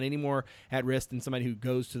football is not any more at risk than somebody who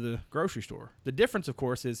goes to the grocery store. The difference, of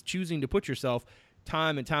course, is choosing to put yourself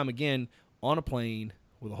time and time again on a plane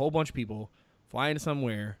with a whole bunch of people, flying to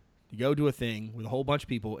somewhere, to go do a thing with a whole bunch of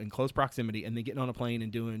people in close proximity, and then getting on a plane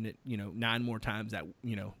and doing it, 9 more times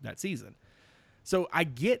that season. So I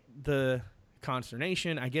get the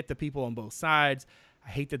consternation. I get the people on both sides. I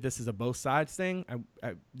hate that this is a both sides thing.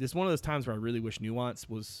 This is one of those times where I really wish nuance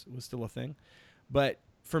was still a thing. But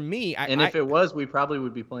for me, if it was, we probably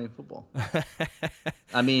would be playing football.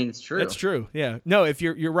 I mean, it's true. That's true. Yeah. No, if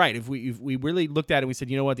you're right. If we really looked at it and we said,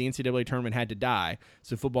 you know what, the NCAA tournament had to die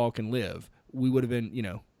so football can live, we would have been,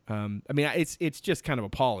 I mean, it's just kind of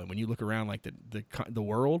appalling when you look around like the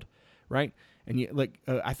world, right? And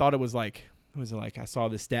I thought it was like. I saw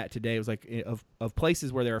this stat today. It was like of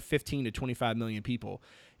places where there are 15 to 25 million people.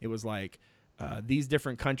 It was like these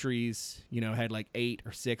different countries, had like 8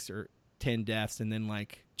 or 6 or 10 deaths, and then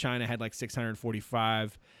like China had like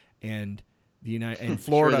 645, and Florida,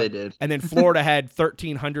 sure they did. And then Florida had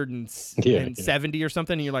 1,370 or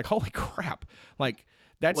something. And you're like, holy crap! Like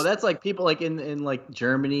that's like people like in like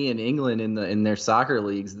Germany and England in their soccer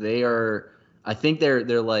leagues. They are. I think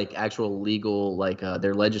they're like actual legal, like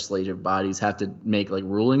their legislative bodies have to make like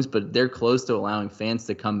rulings, but they're close to allowing fans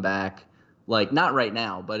to come back, like not right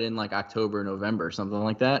now, but in like October, November, something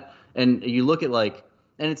like that. And you look at and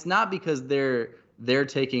it's not because they're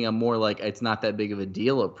taking a more like it's not that big of a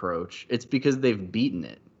deal approach. It's because they've beaten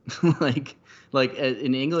it. like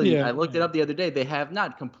in England, I looked it up the other day. They have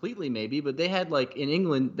not completely maybe, but they had like in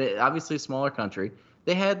England, obviously a smaller country,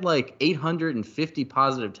 they had like 850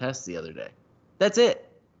 positive tests the other day. That's it.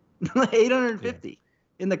 850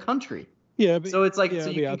 in the country. Yeah. But, so it's like, so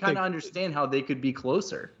you can kind of understand how they could be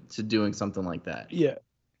closer to doing something like that. Yeah.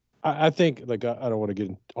 I think I don't want to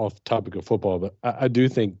get off the topic of football, but I do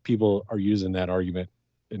think people are using that argument,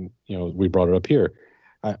 and we brought it up here.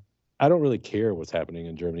 I don't really care what's happening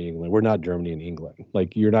in Germany, England. We're not Germany and England.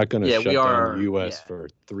 Like you're not going to shut down the U.S. for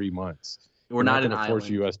 3 months. We're not going to force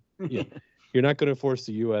U.S. Yeah. You're not going to force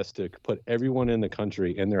the U.S. to put everyone in the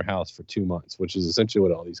country in their house for 2 months, which is essentially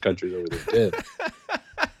what all these countries over there did.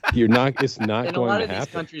 It's not and going to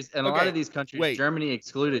happen. A lot of these countries, Germany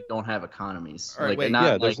excluded, don't have economies. All right,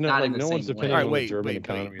 there's no one's depending on the German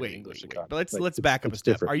economy or the English economy. But let's back up a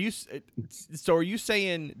step. Are you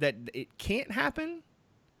saying that it can't happen?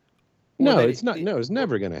 No, it's not. No, it's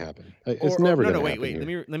never going to happen. It's never going to happen.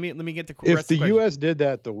 Wait. Let me get the. If the U.S. did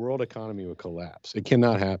that, the world economy would collapse. It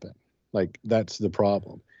cannot happen. Like that's the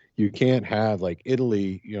problem. You can't have like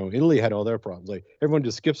Italy. Italy had all their problems. Like everyone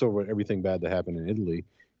just skips over everything bad that happened in Italy,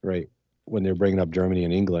 right? When they're bringing up Germany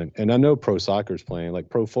and England. And I know pro soccer's playing, like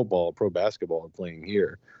pro football, pro basketball are playing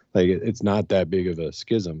here. Like it's not that big of a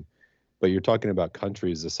schism. But you're talking about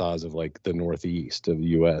countries the size of like the Northeast of the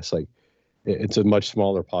U.S. Like it's a much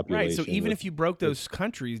smaller population. Right. So even if you broke those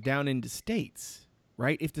countries down into states.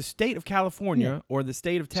 Right, if the state of California or the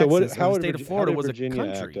state of Texas or the state of Florida was a country,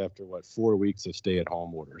 act after 4 weeks of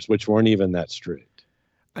stay-at-home orders, which weren't even that strict.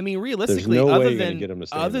 I mean, realistically,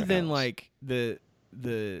 other than like the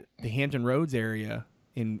Hampton Roads area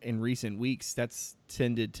in recent weeks, that's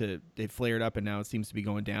it flared up and now it seems to be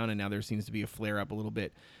going down, and now there seems to be a flare up a little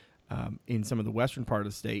bit in some of the western part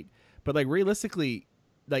of the state. But like realistically.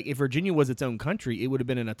 Like if Virginia was its own country, it would have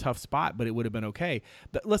been in a tough spot, but it would have been okay.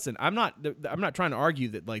 But listen, I'm not trying to argue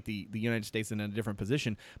that like the United States is in a different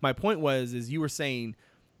position. My point is you were saying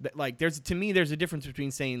that like there's a difference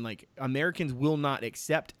between saying like Americans will not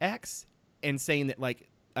accept X and saying that like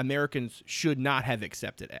Americans should not have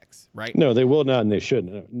accepted X, right? No, they will not, and they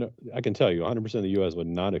shouldn't. No, I can tell you, 100% of the U.S. would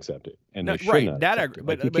not accept it, and they should not.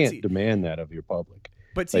 But you can't demand that of your public.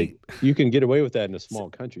 But see, you can get away with that in a small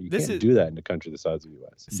country. You can't do that in a country the size of the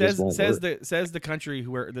U.S. Says the country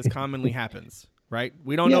where this commonly happens, right?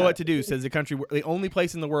 We don't know what to do. Says the country, the only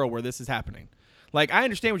place in the world where this is happening. Like I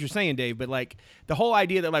understand what you're saying, Dave, but like the whole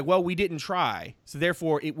idea that like, well, we didn't try, so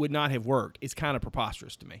therefore it would not have worked is kind of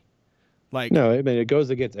preposterous to me. Like, no, I mean it goes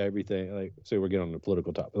against everything. Like, say we're getting on the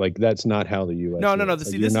political topic. Like, that's not how the U.S. no. Like,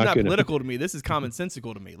 See, this is not political to me. This is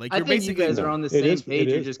commonsensical to me. Like, I you're think basically you guys are on the same page.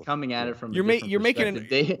 You're just coming at it from you're a different making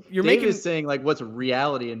perspective. you're Dave making is saying like what's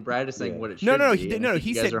reality, and Brad is saying what it should be.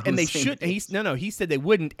 He said, and they should. He said they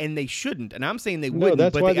wouldn't, and they shouldn't. And I'm saying they wouldn't,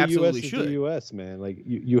 that's but why they the absolutely US should. is the U.S., man. Like,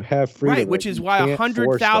 you have freedom, right? Which like, is why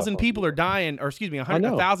 100,000 people are dying, or excuse me,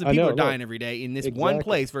 100,000 people are dying every day in this one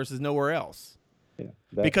place versus nowhere else. Yeah,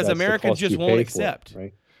 because Americans just won't accept.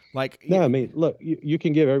 Right? Like, no, I mean, look, you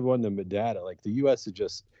can give everyone the data. Like, the U.S. is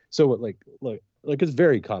just so like it's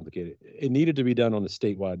very complicated. It needed to be done on a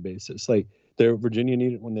statewide basis. Like, Virginia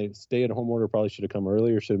needed, when they stay-at-home order probably should have come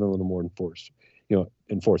earlier, should have been a little more enforced.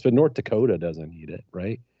 But North Dakota doesn't need it,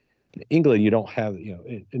 right? In England, you don't have,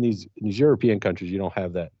 in these European countries, you don't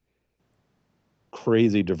have that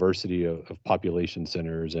crazy diversity of population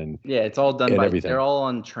centers and it's all done by everything. They're all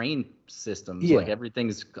on train systems. Like,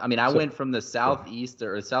 everything's, I mean, I went from the southeast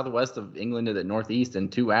or southwest of England to the northeast in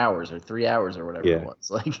 2 hours or 3 hours or whatever it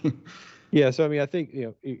was. Like, so I mean, I think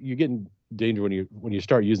you get in danger when you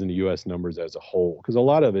start using the U.S. numbers as a whole, because a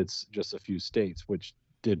lot of it's just a few states which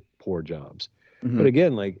did poor jobs. But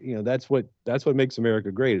again, like, that's what makes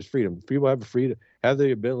America great, is freedom. People have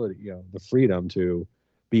the ability, the freedom to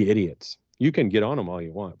be idiots. You can get on them all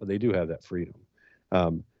you want, but they do have that freedom.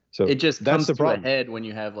 So it just that's comes the to a problem. head when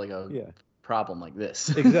you have like a problem like this.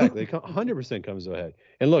 Exactly. 100% comes to a head.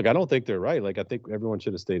 And look, I don't think they're right. Like, I think everyone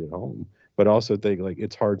should have stayed at home, but also think, like,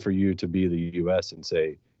 it's hard for you to be the U.S. and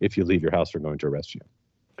say, if you leave your house, they're going to arrest you,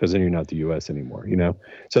 because then you're not the U.S. anymore,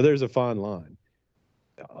 So there's a fine line.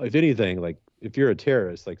 If anything, like, if you're a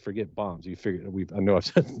terrorist, like, forget bombs. You figured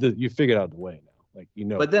you figured out the way now. Like,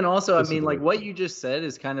 But then also, I mean, like, what you just said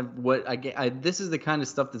is kind of what this is the kind of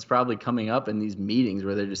stuff that's probably coming up in these meetings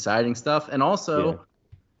where they're deciding stuff. And also,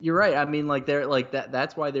 you're right. I mean, like, they're like that.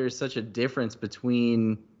 That's why there's such a difference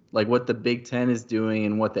between like what the Big Ten is doing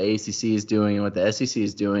and what the ACC is doing and what the SEC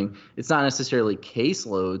is doing. It's not necessarily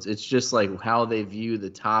caseloads. It's just like how they view the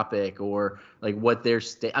topic, or like what their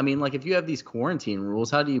state. I mean, like, if you have these quarantine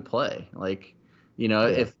rules, how do you play? Like,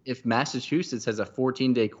 if Massachusetts has a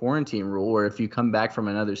 14-day quarantine rule, or if you come back from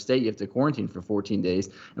another state, you have to quarantine for 14 days.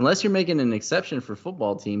 Unless you're making an exception for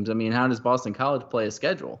football teams, I mean, how does Boston College play a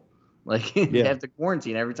schedule? Like, they have to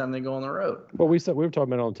quarantine every time they go on the road. Well, we were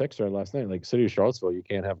talking about on text thread last night, like, City of Charlottesville, you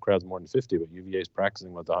can't have crowds more than 50, but UVA is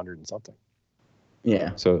practicing with 100 and something.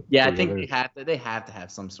 Yeah. So I think they have to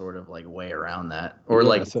have some sort of like way around that, or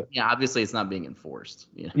obviously it's not being enforced.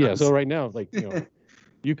 So right now, like,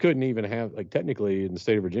 you couldn't even have, like, technically in the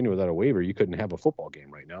state of Virginia without a waiver, you couldn't have a football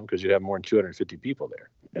game right now because you'd have more than 250 people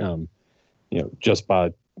there. Just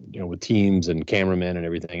by, with teams and cameramen and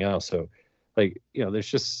everything else. So, like, there's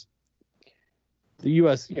just the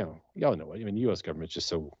U.S., y'all know it. I mean, the U.S. government's just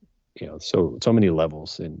so many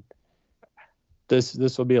levels. And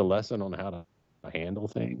this will be a lesson on how to handle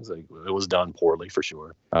things. Like, it was done poorly for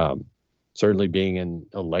sure. Certainly being in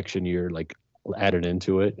election year, like, added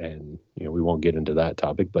into it, and we won't get into that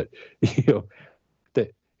topic, but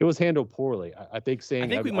that it was handled poorly. I think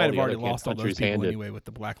we might have already lost all those people anyway with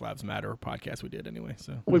the Black Lives Matter podcast we did anyway.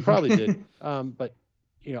 So we probably did, but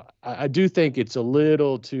I do think it's a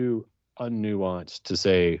little too unnuanced to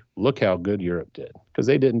say, look how good Europe did, because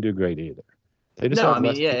they didn't do great either.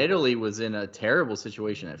 Italy was in a terrible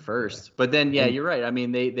situation at first, but then you're right. I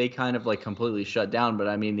mean, they kind of like completely shut down, but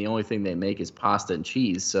I mean, the only thing they make is pasta and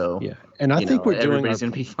cheese, so and I think everybody's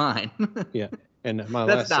gonna be fine. And my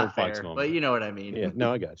that's last not soapbox fair, moment, but you know what I mean.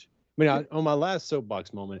 No, I got you. I mean, on my last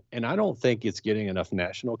soapbox moment, and I don't think it's getting enough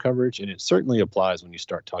national coverage, and it certainly applies when you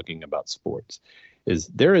start talking about sports, is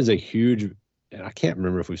there is a huge, and I can't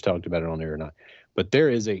remember if we've talked about it on there or not, but there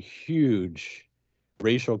is a huge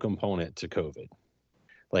racial component to COVID.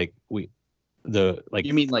 Like, you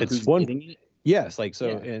mean like it's who's getting it? Yes, like, so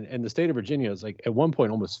in the state of Virginia, it's like at one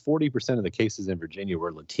point almost 40% of the cases in Virginia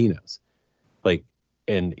were Latinos. Like,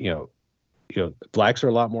 and blacks are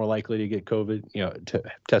a lot more likely to get COVID, to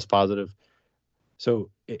test positive. So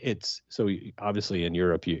obviously in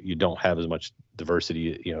Europe you don't have as much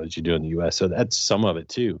diversity as you do in the US. So that's some of it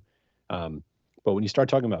too. But when you start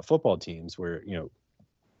talking about football teams where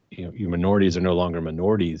your minorities are no longer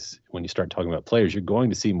minorities, when you start talking about players, you're going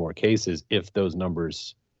to see more cases if those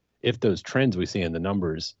trends we see in the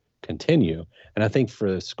numbers continue. And I think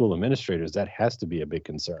for school administrators, that has to be a big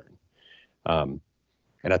concern.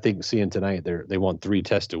 And I think seeing tonight, they want 3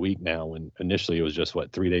 tests a week now, when initially it was just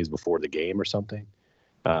 3 days before the game or something.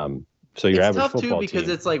 So your average football team. It's tough too, because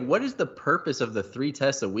it's like, what is the purpose of the 3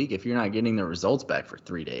 tests a week if you're not getting the results back for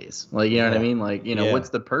 3 days? Like, you know what I mean? Like, what's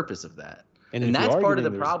the purpose of that? And And if you that's are part of the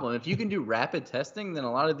getting problem. If you can do rapid testing, then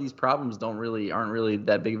a lot of these problems aren't really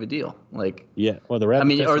that big of a deal. Like, Yeah, well, the I rapid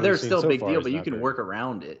mean, testing or we've they're seen still a so big far deal, is but you not can very work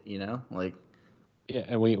around it, you know? Like, Yeah,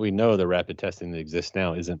 and we know the rapid testing that exists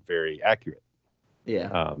now isn't very accurate. yeah.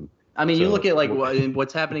 Um, I mean, you so look at like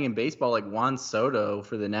what's happening in baseball. Like Juan Soto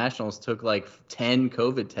for the Nationals took like 10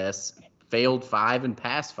 COVID tests, failed 5 and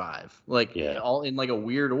passed 5, like Yeah. all in like a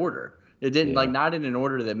weird order. It didn't Yeah. like not in an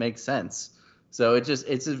order that makes sense. So it's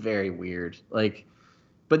just very weird. Like,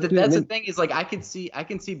 but that's the thing is like I can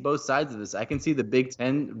see both sides of this. I can see the Big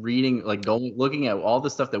Ten reading like looking at all the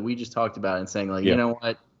stuff that we just talked about and saying like, you know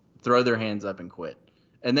what, throw their hands up and quit.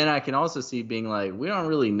 And then I can also see being like, we don't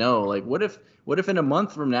really know. Like, what if in a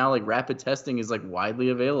month from now, like rapid testing is like widely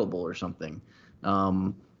available or something,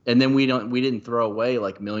 and then we didn't throw away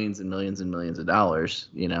like millions and millions and millions of dollars,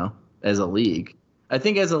 you know, as a league. I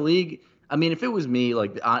think as a league, I mean, if it was me,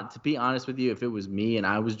 like to be honest with you, if it was me and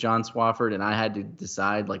I was John Swafford and I had to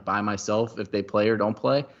decide like by myself if they play or don't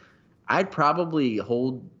play, I would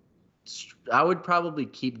probably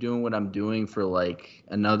keep doing what I'm doing for like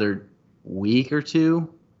another week or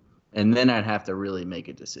two, and then I'd have to really make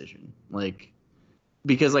a decision. Like,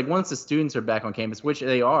 because like once the students are back on campus, which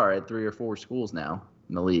they are at 3 or 4 schools now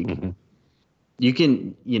in the league, you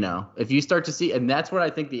can, you know, if you start to see, and that's what I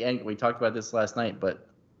think we talked about this last night, but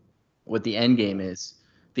what the end game is,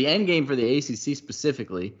 the end game for the ACC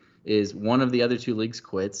specifically is one of the other 2 leagues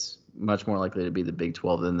quits, much more likely to be the Big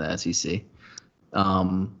 12 than the SEC.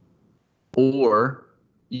 Or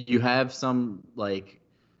you have some like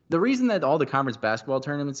the reason that all the conference basketball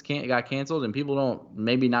tournaments got canceled, and people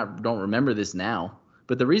don't remember this now,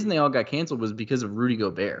 but the reason they all got canceled was because of Rudy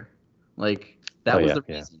Gobert. Like that was the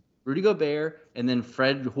reason. Yeah. Rudy Gobert and then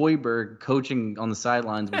Fred Hoiberg coaching on the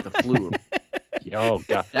sidelines with the flu. Oh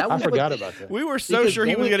God, I forgot about that. We were so sure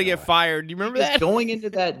he was going to get fired. Do you remember that? Going into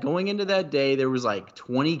that day, there was like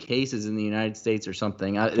 20 cases in the United States or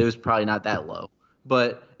something. It was probably not that low,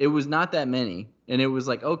 but it was not that many. And it was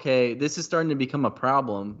like, okay, this is starting to become a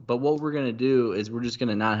problem. But what we're going to do is we're just going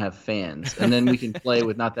to not have fans. And then we can play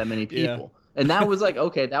with not that many people. Yeah. And that was like,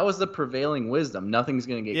 okay, that was the prevailing wisdom. Nothing's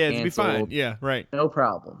going to get canceled. It's be fine. Yeah, right. No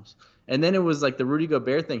problems. And then it was like the Rudy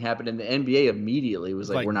Gobert thing happened, and the NBA immediately was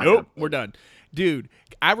like we're not. Nope, we're done. Dude,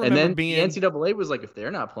 I remember and then the NCAA was like, if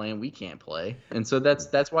they're not playing, we can't play. And so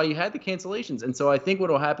that's why you had the cancellations. And so I think what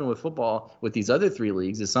will happen with football with these other 3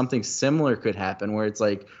 leagues is something similar could happen where it's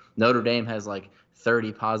like Notre Dame has like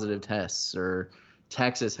 30 positive tests, or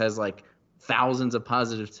Texas has like thousands of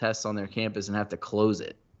positive tests on their campus and have to close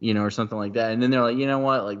it, you know, or something like that. And then they're like, you know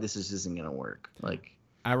what, like this isn't going to work. Like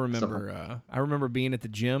I remember being at the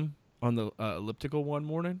gym on the elliptical one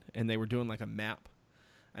morning, and they were doing like a map,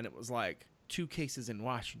 and it was like 2 cases in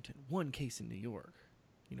Washington, 1 case in New York,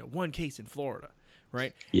 1 case in Florida,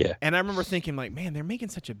 right? Yeah. And I remember thinking like, man, they're making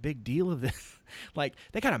such a big deal of this. Like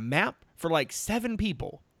they got a map for like 7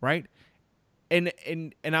 people, right? And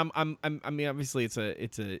I mean, obviously it's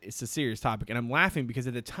a serious topic, and I'm laughing because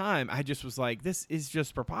at the time I just was like, this is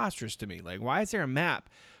just preposterous to me. Like, why is there a map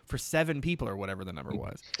for 7 people or whatever the number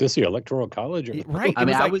was? This the Electoral College, or right? I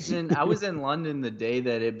mean, I was in London the day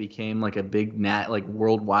that it became like a big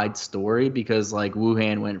worldwide story, because like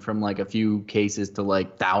Wuhan went from like a few cases to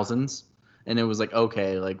like thousands, and it was like,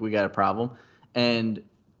 okay, like we got a problem. And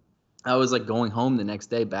I was like going home the next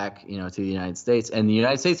day back, to the United States, and the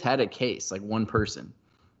United States had a case, like 1 person,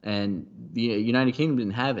 and the United Kingdom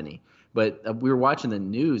didn't have any. But we were watching the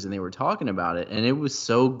news and they were talking about it, and it was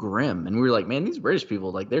so grim. And we were like, man, these British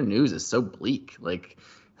people, like their news is so bleak. Like,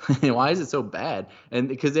 why is it so bad? And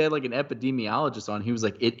because they had like an epidemiologist on, he was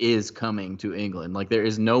like, it is coming to England. Like there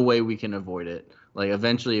is no way we can avoid it. Like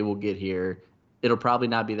eventually it will get here. It'll probably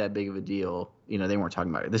not be that big of a deal. They weren't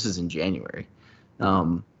talking about it. This is in January.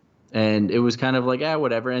 And it was kind of like,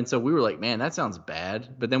 whatever. And so we were like, man, that sounds bad.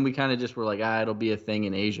 But then we kind of just were like, it'll be a thing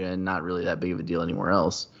in Asia and not really that big of a deal anywhere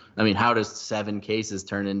else. I mean, how does 7 cases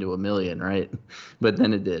turn into 1 million, right? But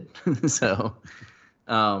then it did. So,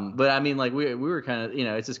 but I mean, like we were kind of,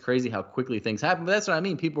 it's just crazy how quickly things happen. But that's what I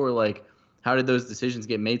mean. People were like, how did those decisions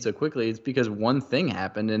get made so quickly? It's because one thing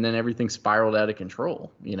happened and then everything spiraled out of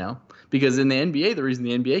control, Because in the NBA, the reason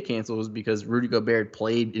the NBA canceled was because Rudy Gobert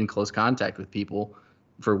played in close contact with people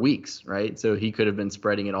for weeks, right? So he could have been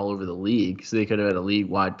spreading it all over the league. So they could have had a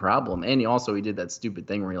league-wide problem. And he did that stupid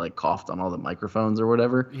thing where he like coughed on all the microphones or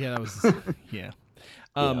whatever. Yeah, that was yeah.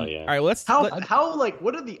 All right, let's how like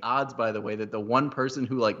what are the odds, by the way, that the one person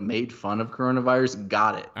who like made fun of coronavirus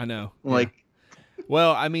got it? I know. Like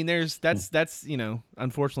Well, I mean, that's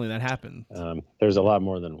unfortunately that happened. There's a lot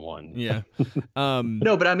more than one. Yeah.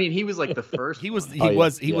 No, but I mean, he was like the first. He was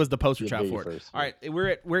one. he was the poster child for it. First, All right,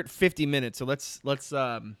 we're at 50 minutes, so let's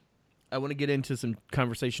I want to get into some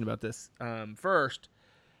conversation about this. First,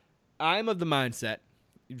 I'm of the mindset.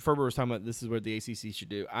 Ferber was talking about this is what the ACC should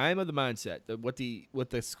do. I'm of the mindset that what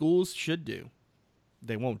the schools should do,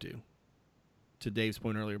 they won't do. To Dave's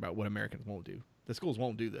point earlier about what Americans won't do, the schools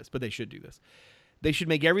won't do this, but they should do this. They should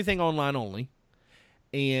make everything online only,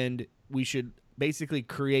 and we should basically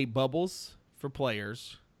create bubbles for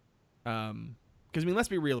players. Because I mean, let's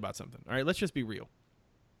be real about something. All right, let's just be real.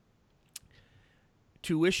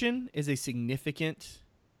 Tuition is a significant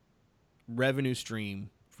revenue stream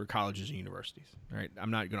for colleges and universities. All right, I'm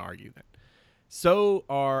not going to argue that. So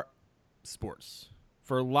are sports.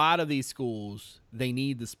 For a lot of these schools, they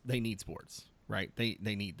need this. They need sports, right?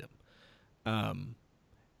 They need them.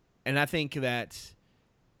 And I think that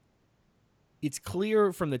it's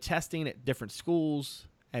clear from the testing at different schools,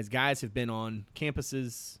 as guys have been on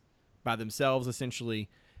campuses by themselves, essentially,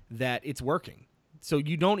 that it's working. So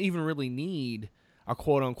you don't even really need a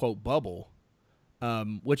quote-unquote bubble.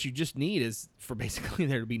 What you just need is for basically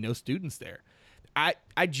there to be no students there. I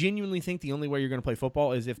genuinely think the only way you're going to play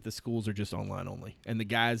football is if the schools are just online only, and the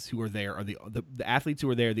guys who are there are the athletes who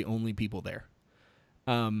are there are the only people there.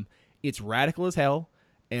 It's radical as hell,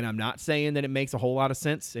 and I'm not saying that it makes a whole lot of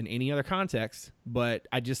sense in any other context, but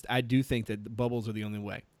I do think that the bubbles are the only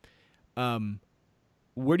way.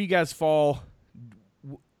 Where do you guys fall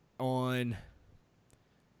on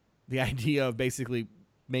the idea of basically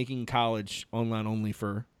making college online only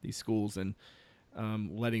for these schools and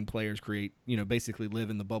letting players create, basically live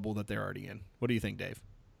in the bubble that they're already in? What do you think, Dave?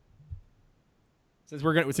 Since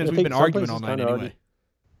we've been arguing all night anyway.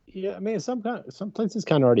 Yeah, I mean, some places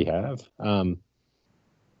kind of already have.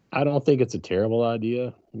 I don't think it's a terrible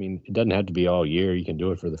idea. I mean, it doesn't have to be all year. You can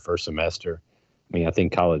do it for the first semester. I mean, I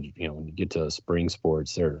think college, when you get to spring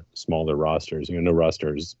sports, they're smaller rosters. No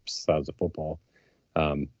rosters besides the football.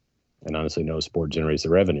 And honestly, no sport generates the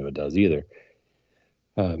revenue it does either.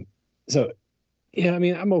 So, yeah, I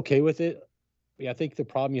mean, I'm okay with it. Yeah, I think the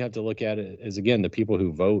problem you have to look at is, again, the people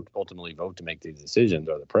who ultimately vote to make these decisions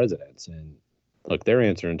are the presidents. And look, they're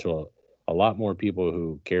answering to a lot more people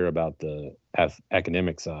who care about the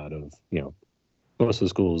academic side of, most of the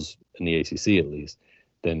schools in the ACC at least,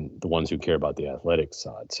 than the ones who care about the athletics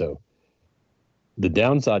side. So the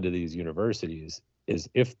downside to these universities is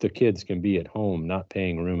if the kids can be at home, not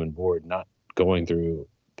paying room and board, not going through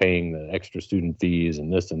paying the extra student fees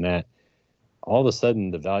and this and that, all of a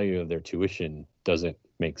sudden the value of their tuition doesn't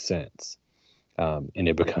make sense. And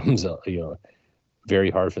it becomes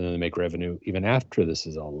very hard for them to make revenue even after this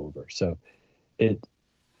is all over. So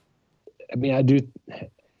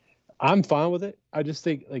I'm fine with it. I just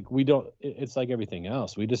think it's like everything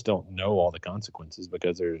else. We just don't know all the consequences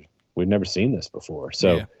because we've never seen this before.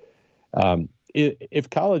 So if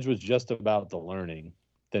college was just about the learning,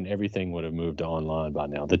 then everything would have moved to online by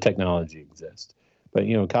now. The technology exists. But,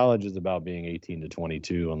 college is about being 18 to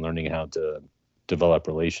 22 and learning how to develop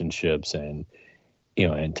relationships and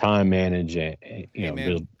time manage and,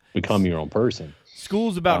 become your own person.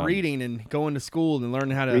 School's about reading and going to school and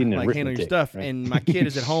learning how to handle your stuff. Right? And my kid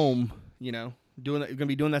is at home, going to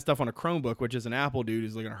be doing that stuff on a Chromebook, which is an Apple dude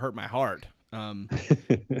is going to hurt my heart.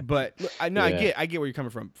 But I get where you're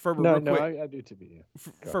coming from. Ferber, real quick. I do too.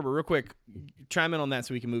 Ferber, real quick, chime in on that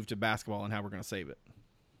so we can move to basketball and how we're going to save it.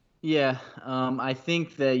 Yeah, I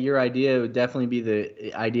think that your idea would definitely be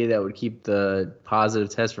the idea that would keep the positive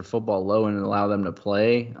test for football low and allow them to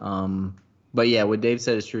play. But yeah, what Dave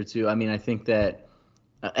said is true too. I mean, I think that,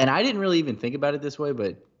 and I didn't really even think about it this way,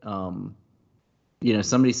 but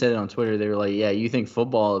somebody said it on Twitter. They were like, "Yeah, you think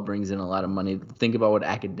football brings in a lot of money? Think about what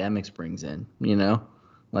academics brings in."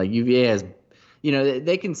 Like UVA has.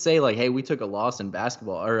 They can say like, "Hey, we took a loss in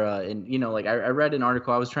basketball," or I read an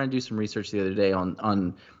article. I was trying to do some research the other day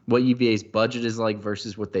on what UVA's budget is like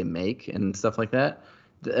versus what they make and stuff like that.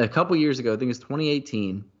 A couple years ago, I think it's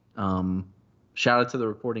 2018. Shout out to the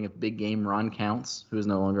reporting of Big Game Ron Counts, who is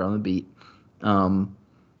no longer on the beat.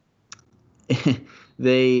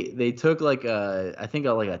 They took like a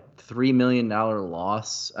 $3 million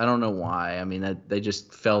loss. I don't know why. I mean, that they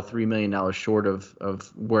just fell $3 million short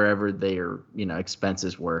of wherever their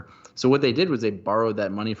expenses were. So what they did was they borrowed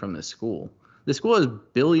that money from the school. The school has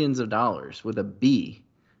billions of dollars with a B.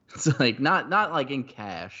 It's like not like in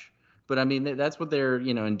cash, but I mean that's what their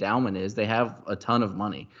endowment is. They have a ton of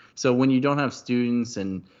money. So when you don't have students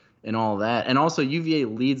and all that, and also UVA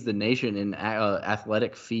leads the nation in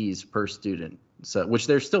athletic fees per student. So, which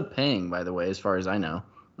they're still paying, by the way, as far as I know.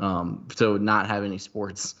 So not have any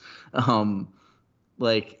sports.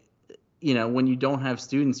 Like, you know, when you don't have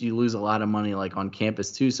students, you lose a lot of money like on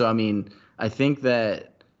campus too. So, I mean, I think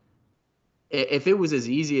that if it was as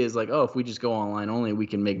easy as like, oh, if we just go online only, we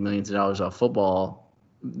can make millions of dollars off football.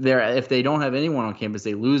 If they don't have anyone on campus,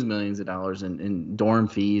 they lose millions of dollars in dorm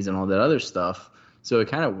fees and all that other stuff. So it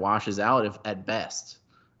kind of washes out at best.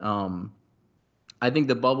 I think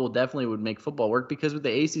the bubble definitely would make football work, because what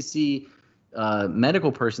the ACC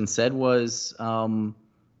medical person said was, and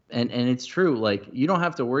it's true, like, you don't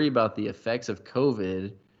have to worry about the effects of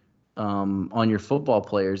COVID on your football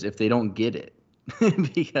players if they don't get it.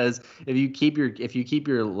 Because if you keep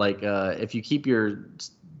your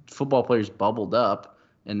football players bubbled up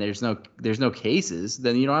and there's no cases,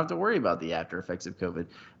 then you don't have to worry about the after effects of COVID.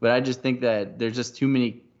 But I just think that there's just too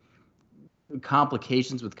many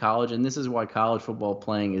complications with college, and this is why college football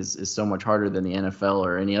playing is so much harder than the NFL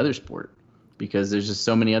or any other sport, because there's just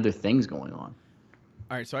so many other things going on.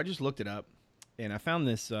 All right, so I just looked it up, and I found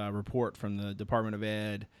this report from the Department of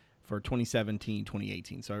Ed for 2017,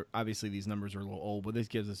 2018. So obviously these numbers are a little old, but this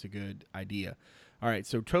gives us a good idea. All right,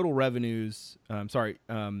 so total revenues,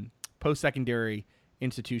 post-secondary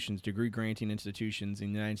institutions, degree-granting institutions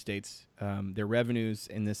in the United States, their revenues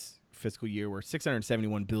in this fiscal year were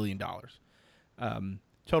 $671 billion.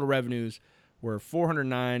 Total revenues were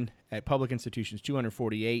 409 at public institutions,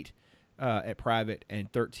 248 at private,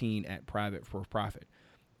 and 13 at private for profit.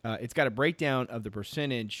 It's got a breakdown of the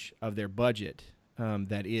percentage of their budget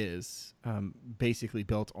that is basically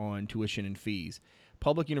built on tuition and fees.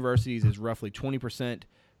 Public universities is roughly 20%.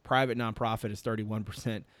 Private nonprofit is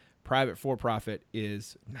 31%. Private for-profit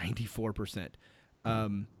is 94%.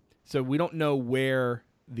 So we don't know where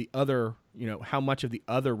the other, how much of the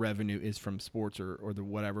other revenue is from sports or the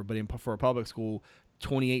whatever. But for a public school,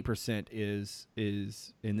 28% is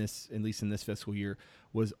in this, at least in this fiscal year,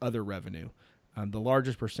 was other revenue. The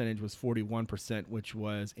largest percentage was 41%, which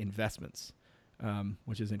was investments.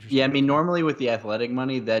 Which is interesting. Yeah, I mean, normally with the athletic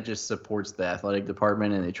money, that just supports the athletic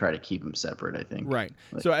department, and they try to keep them separate, I think. Right.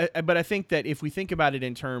 So, but I think that if we think about it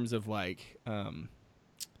in terms of like,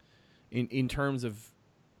 in terms of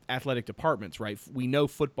athletic departments, right? We know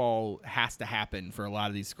football has to happen for a lot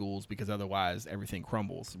of these schools because otherwise everything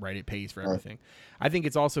crumbles, right? It pays for everything. Right. I think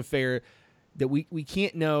it's also fair that we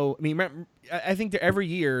can't know. I mean, I think that every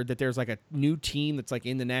year that there's like a new team that's like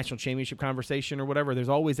in the national championship conversation or whatever, there's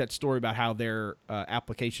always that story about how their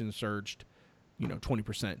application surged,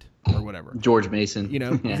 20% or whatever. George Mason,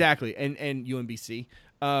 yeah. Exactly, and UMBC,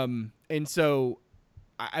 and so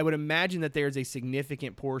I would imagine that there's a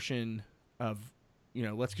significant portion of,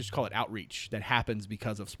 let's just call it outreach that happens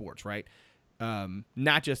because of sports, right?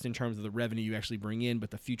 Not just in terms of the revenue you actually bring in,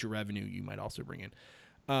 but the future revenue you might also bring in.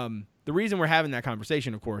 The reason we're having that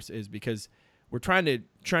conversation, of course, is because we're trying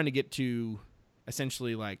to get to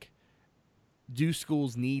essentially like, do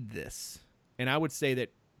schools need this? And I would say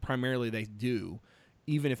that primarily they do,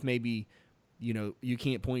 even if maybe, you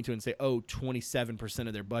can't point to and say, 27%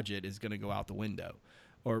 of their budget is going to go out the window,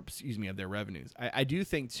 or of their revenues. I do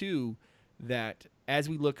think too that as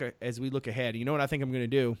we look ahead, you know what I think I'm going to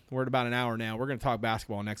do? We're at about an hour now. We're going to talk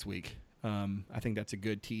basketball next week. I think that's a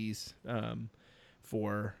good tease.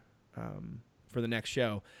 For the next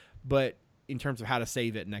show, but in terms of how to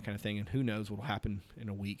save it and that kind of thing, and who knows what will happen in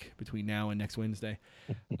a week between now and next Wednesday.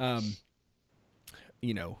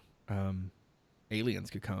 Aliens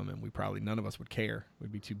could come and none of us would care.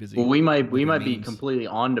 We'd be too busy. Well, we might be completely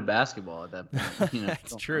on to basketball at that point.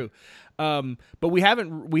 That's true. But we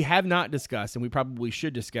have not discussed, and we probably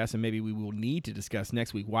should discuss, and maybe we will need to discuss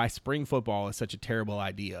next week, why spring football is such a terrible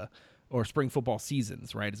idea. Or spring football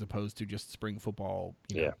seasons, right, as opposed to just spring football,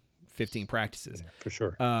 15 practices. Yeah, for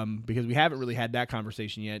sure. Because we haven't really had that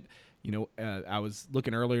conversation yet. I was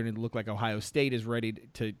looking earlier, and it looked like Ohio State is ready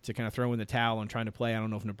to kind of throw in the towel on trying to play. I don't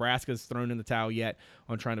know if Nebraska's thrown in the towel yet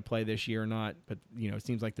on trying to play this year or not. But, it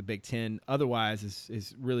seems like the Big Ten otherwise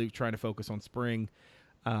is really trying to focus on spring.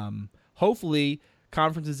 Hopefully,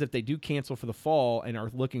 conferences, if they do cancel for the fall and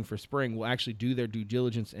are looking for spring, will actually do their due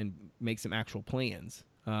diligence and make some actual plans.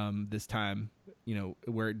 This time,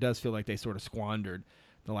 where it does feel like they sort of squandered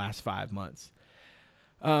the last 5 months.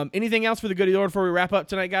 Anything else for the goody Lord before we wrap up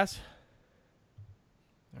tonight, guys?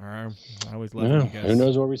 All right. I always love when you guys. Who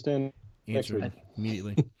knows where we stand? Answer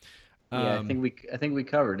immediately. I think we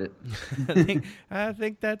covered it. I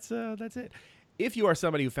think that's it. If you are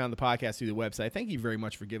somebody who found the podcast through the website, thank you very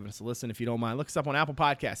much for giving us a listen. If you don't mind, look us up on Apple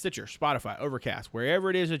Podcasts, Stitcher, Spotify, Overcast, wherever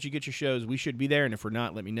it is that you get your shows. We should be there, and if we're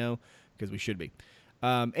not, let me know, because we should be.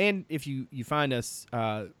 And if you find us,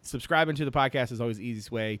 subscribing to the podcast is always the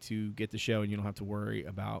easiest way to get the show, and you don't have to worry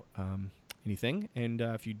about anything. And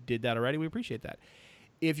if you did that already, we appreciate that.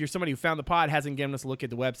 If you're somebody who found the pod, hasn't given us a look at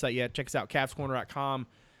the website yet, check us out, CavsCorner.com.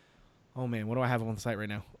 Oh, man, what do I have on the site right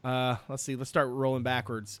now? Let's see. Let's start rolling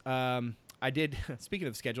backwards. I did, speaking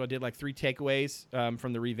of the schedule, I did like 3 takeaways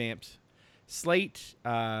from the revamped slate.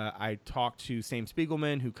 I talked to Sam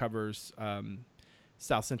Spiegelman, who covers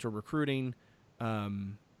South Central recruiting,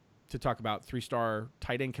 to talk about 3-star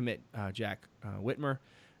tight end commit Jack Whitmer.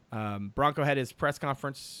 Bronco had his press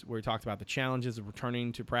conference where he talked about the challenges of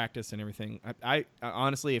returning to practice and everything. I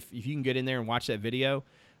honestly, if you can get in there and watch that video,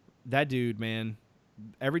 that dude, man,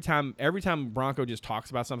 every time Bronco just talks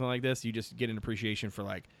about something like this, you just get an appreciation for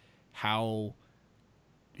like how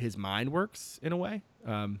his mind works in a way.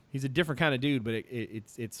 He's a different kind of dude, but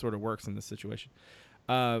it sort of works in this situation.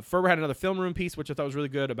 Ferber had another film room piece, which I thought was really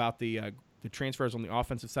good about the transfers on the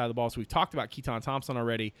offensive side of the ball. So we've talked about Keaton Thompson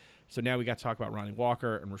already. So now we got to talk about Ronnie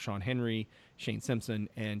Walker and Rashawn Henry, Shane Simpson,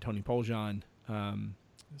 and Tony Poljan.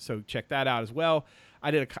 So check that out as well.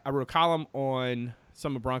 I wrote a column on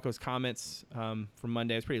some of Bronco's comments from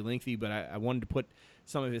Monday. It's pretty lengthy, but I wanted to put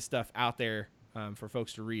some of his stuff out there for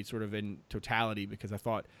folks to read sort of in totality, because I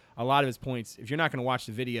thought a lot of his points, if you're not going to watch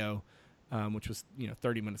the video, which was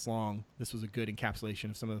 30 minutes long, this was a good encapsulation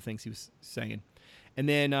of some of the things he was saying. And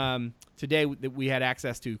then today we had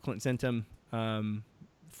access to Clinton Centum,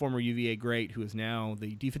 former UVA great, who is now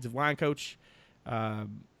the defensive line coach.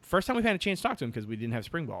 First time we've had a chance to talk to him because we didn't have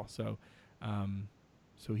spring ball. So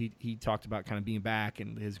he talked about kind of being back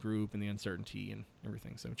and his group and the uncertainty and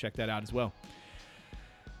everything. So check that out as well.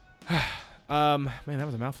 Man, that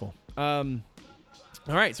was a mouthful.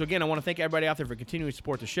 All right, so again, I want to thank everybody out there for continuing to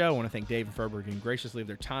support the show. I want to thank Dave and Ferber again graciously of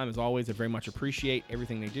their time as always. I very much appreciate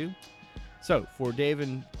everything they do. So for Dave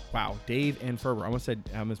and Ferber, I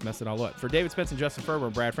almost messed it all up. For David Spence and Justin Ferber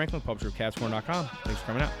and Brad Franklin, publisher of CavsCorner.com. Thanks for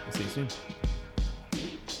coming out. We'll see you soon.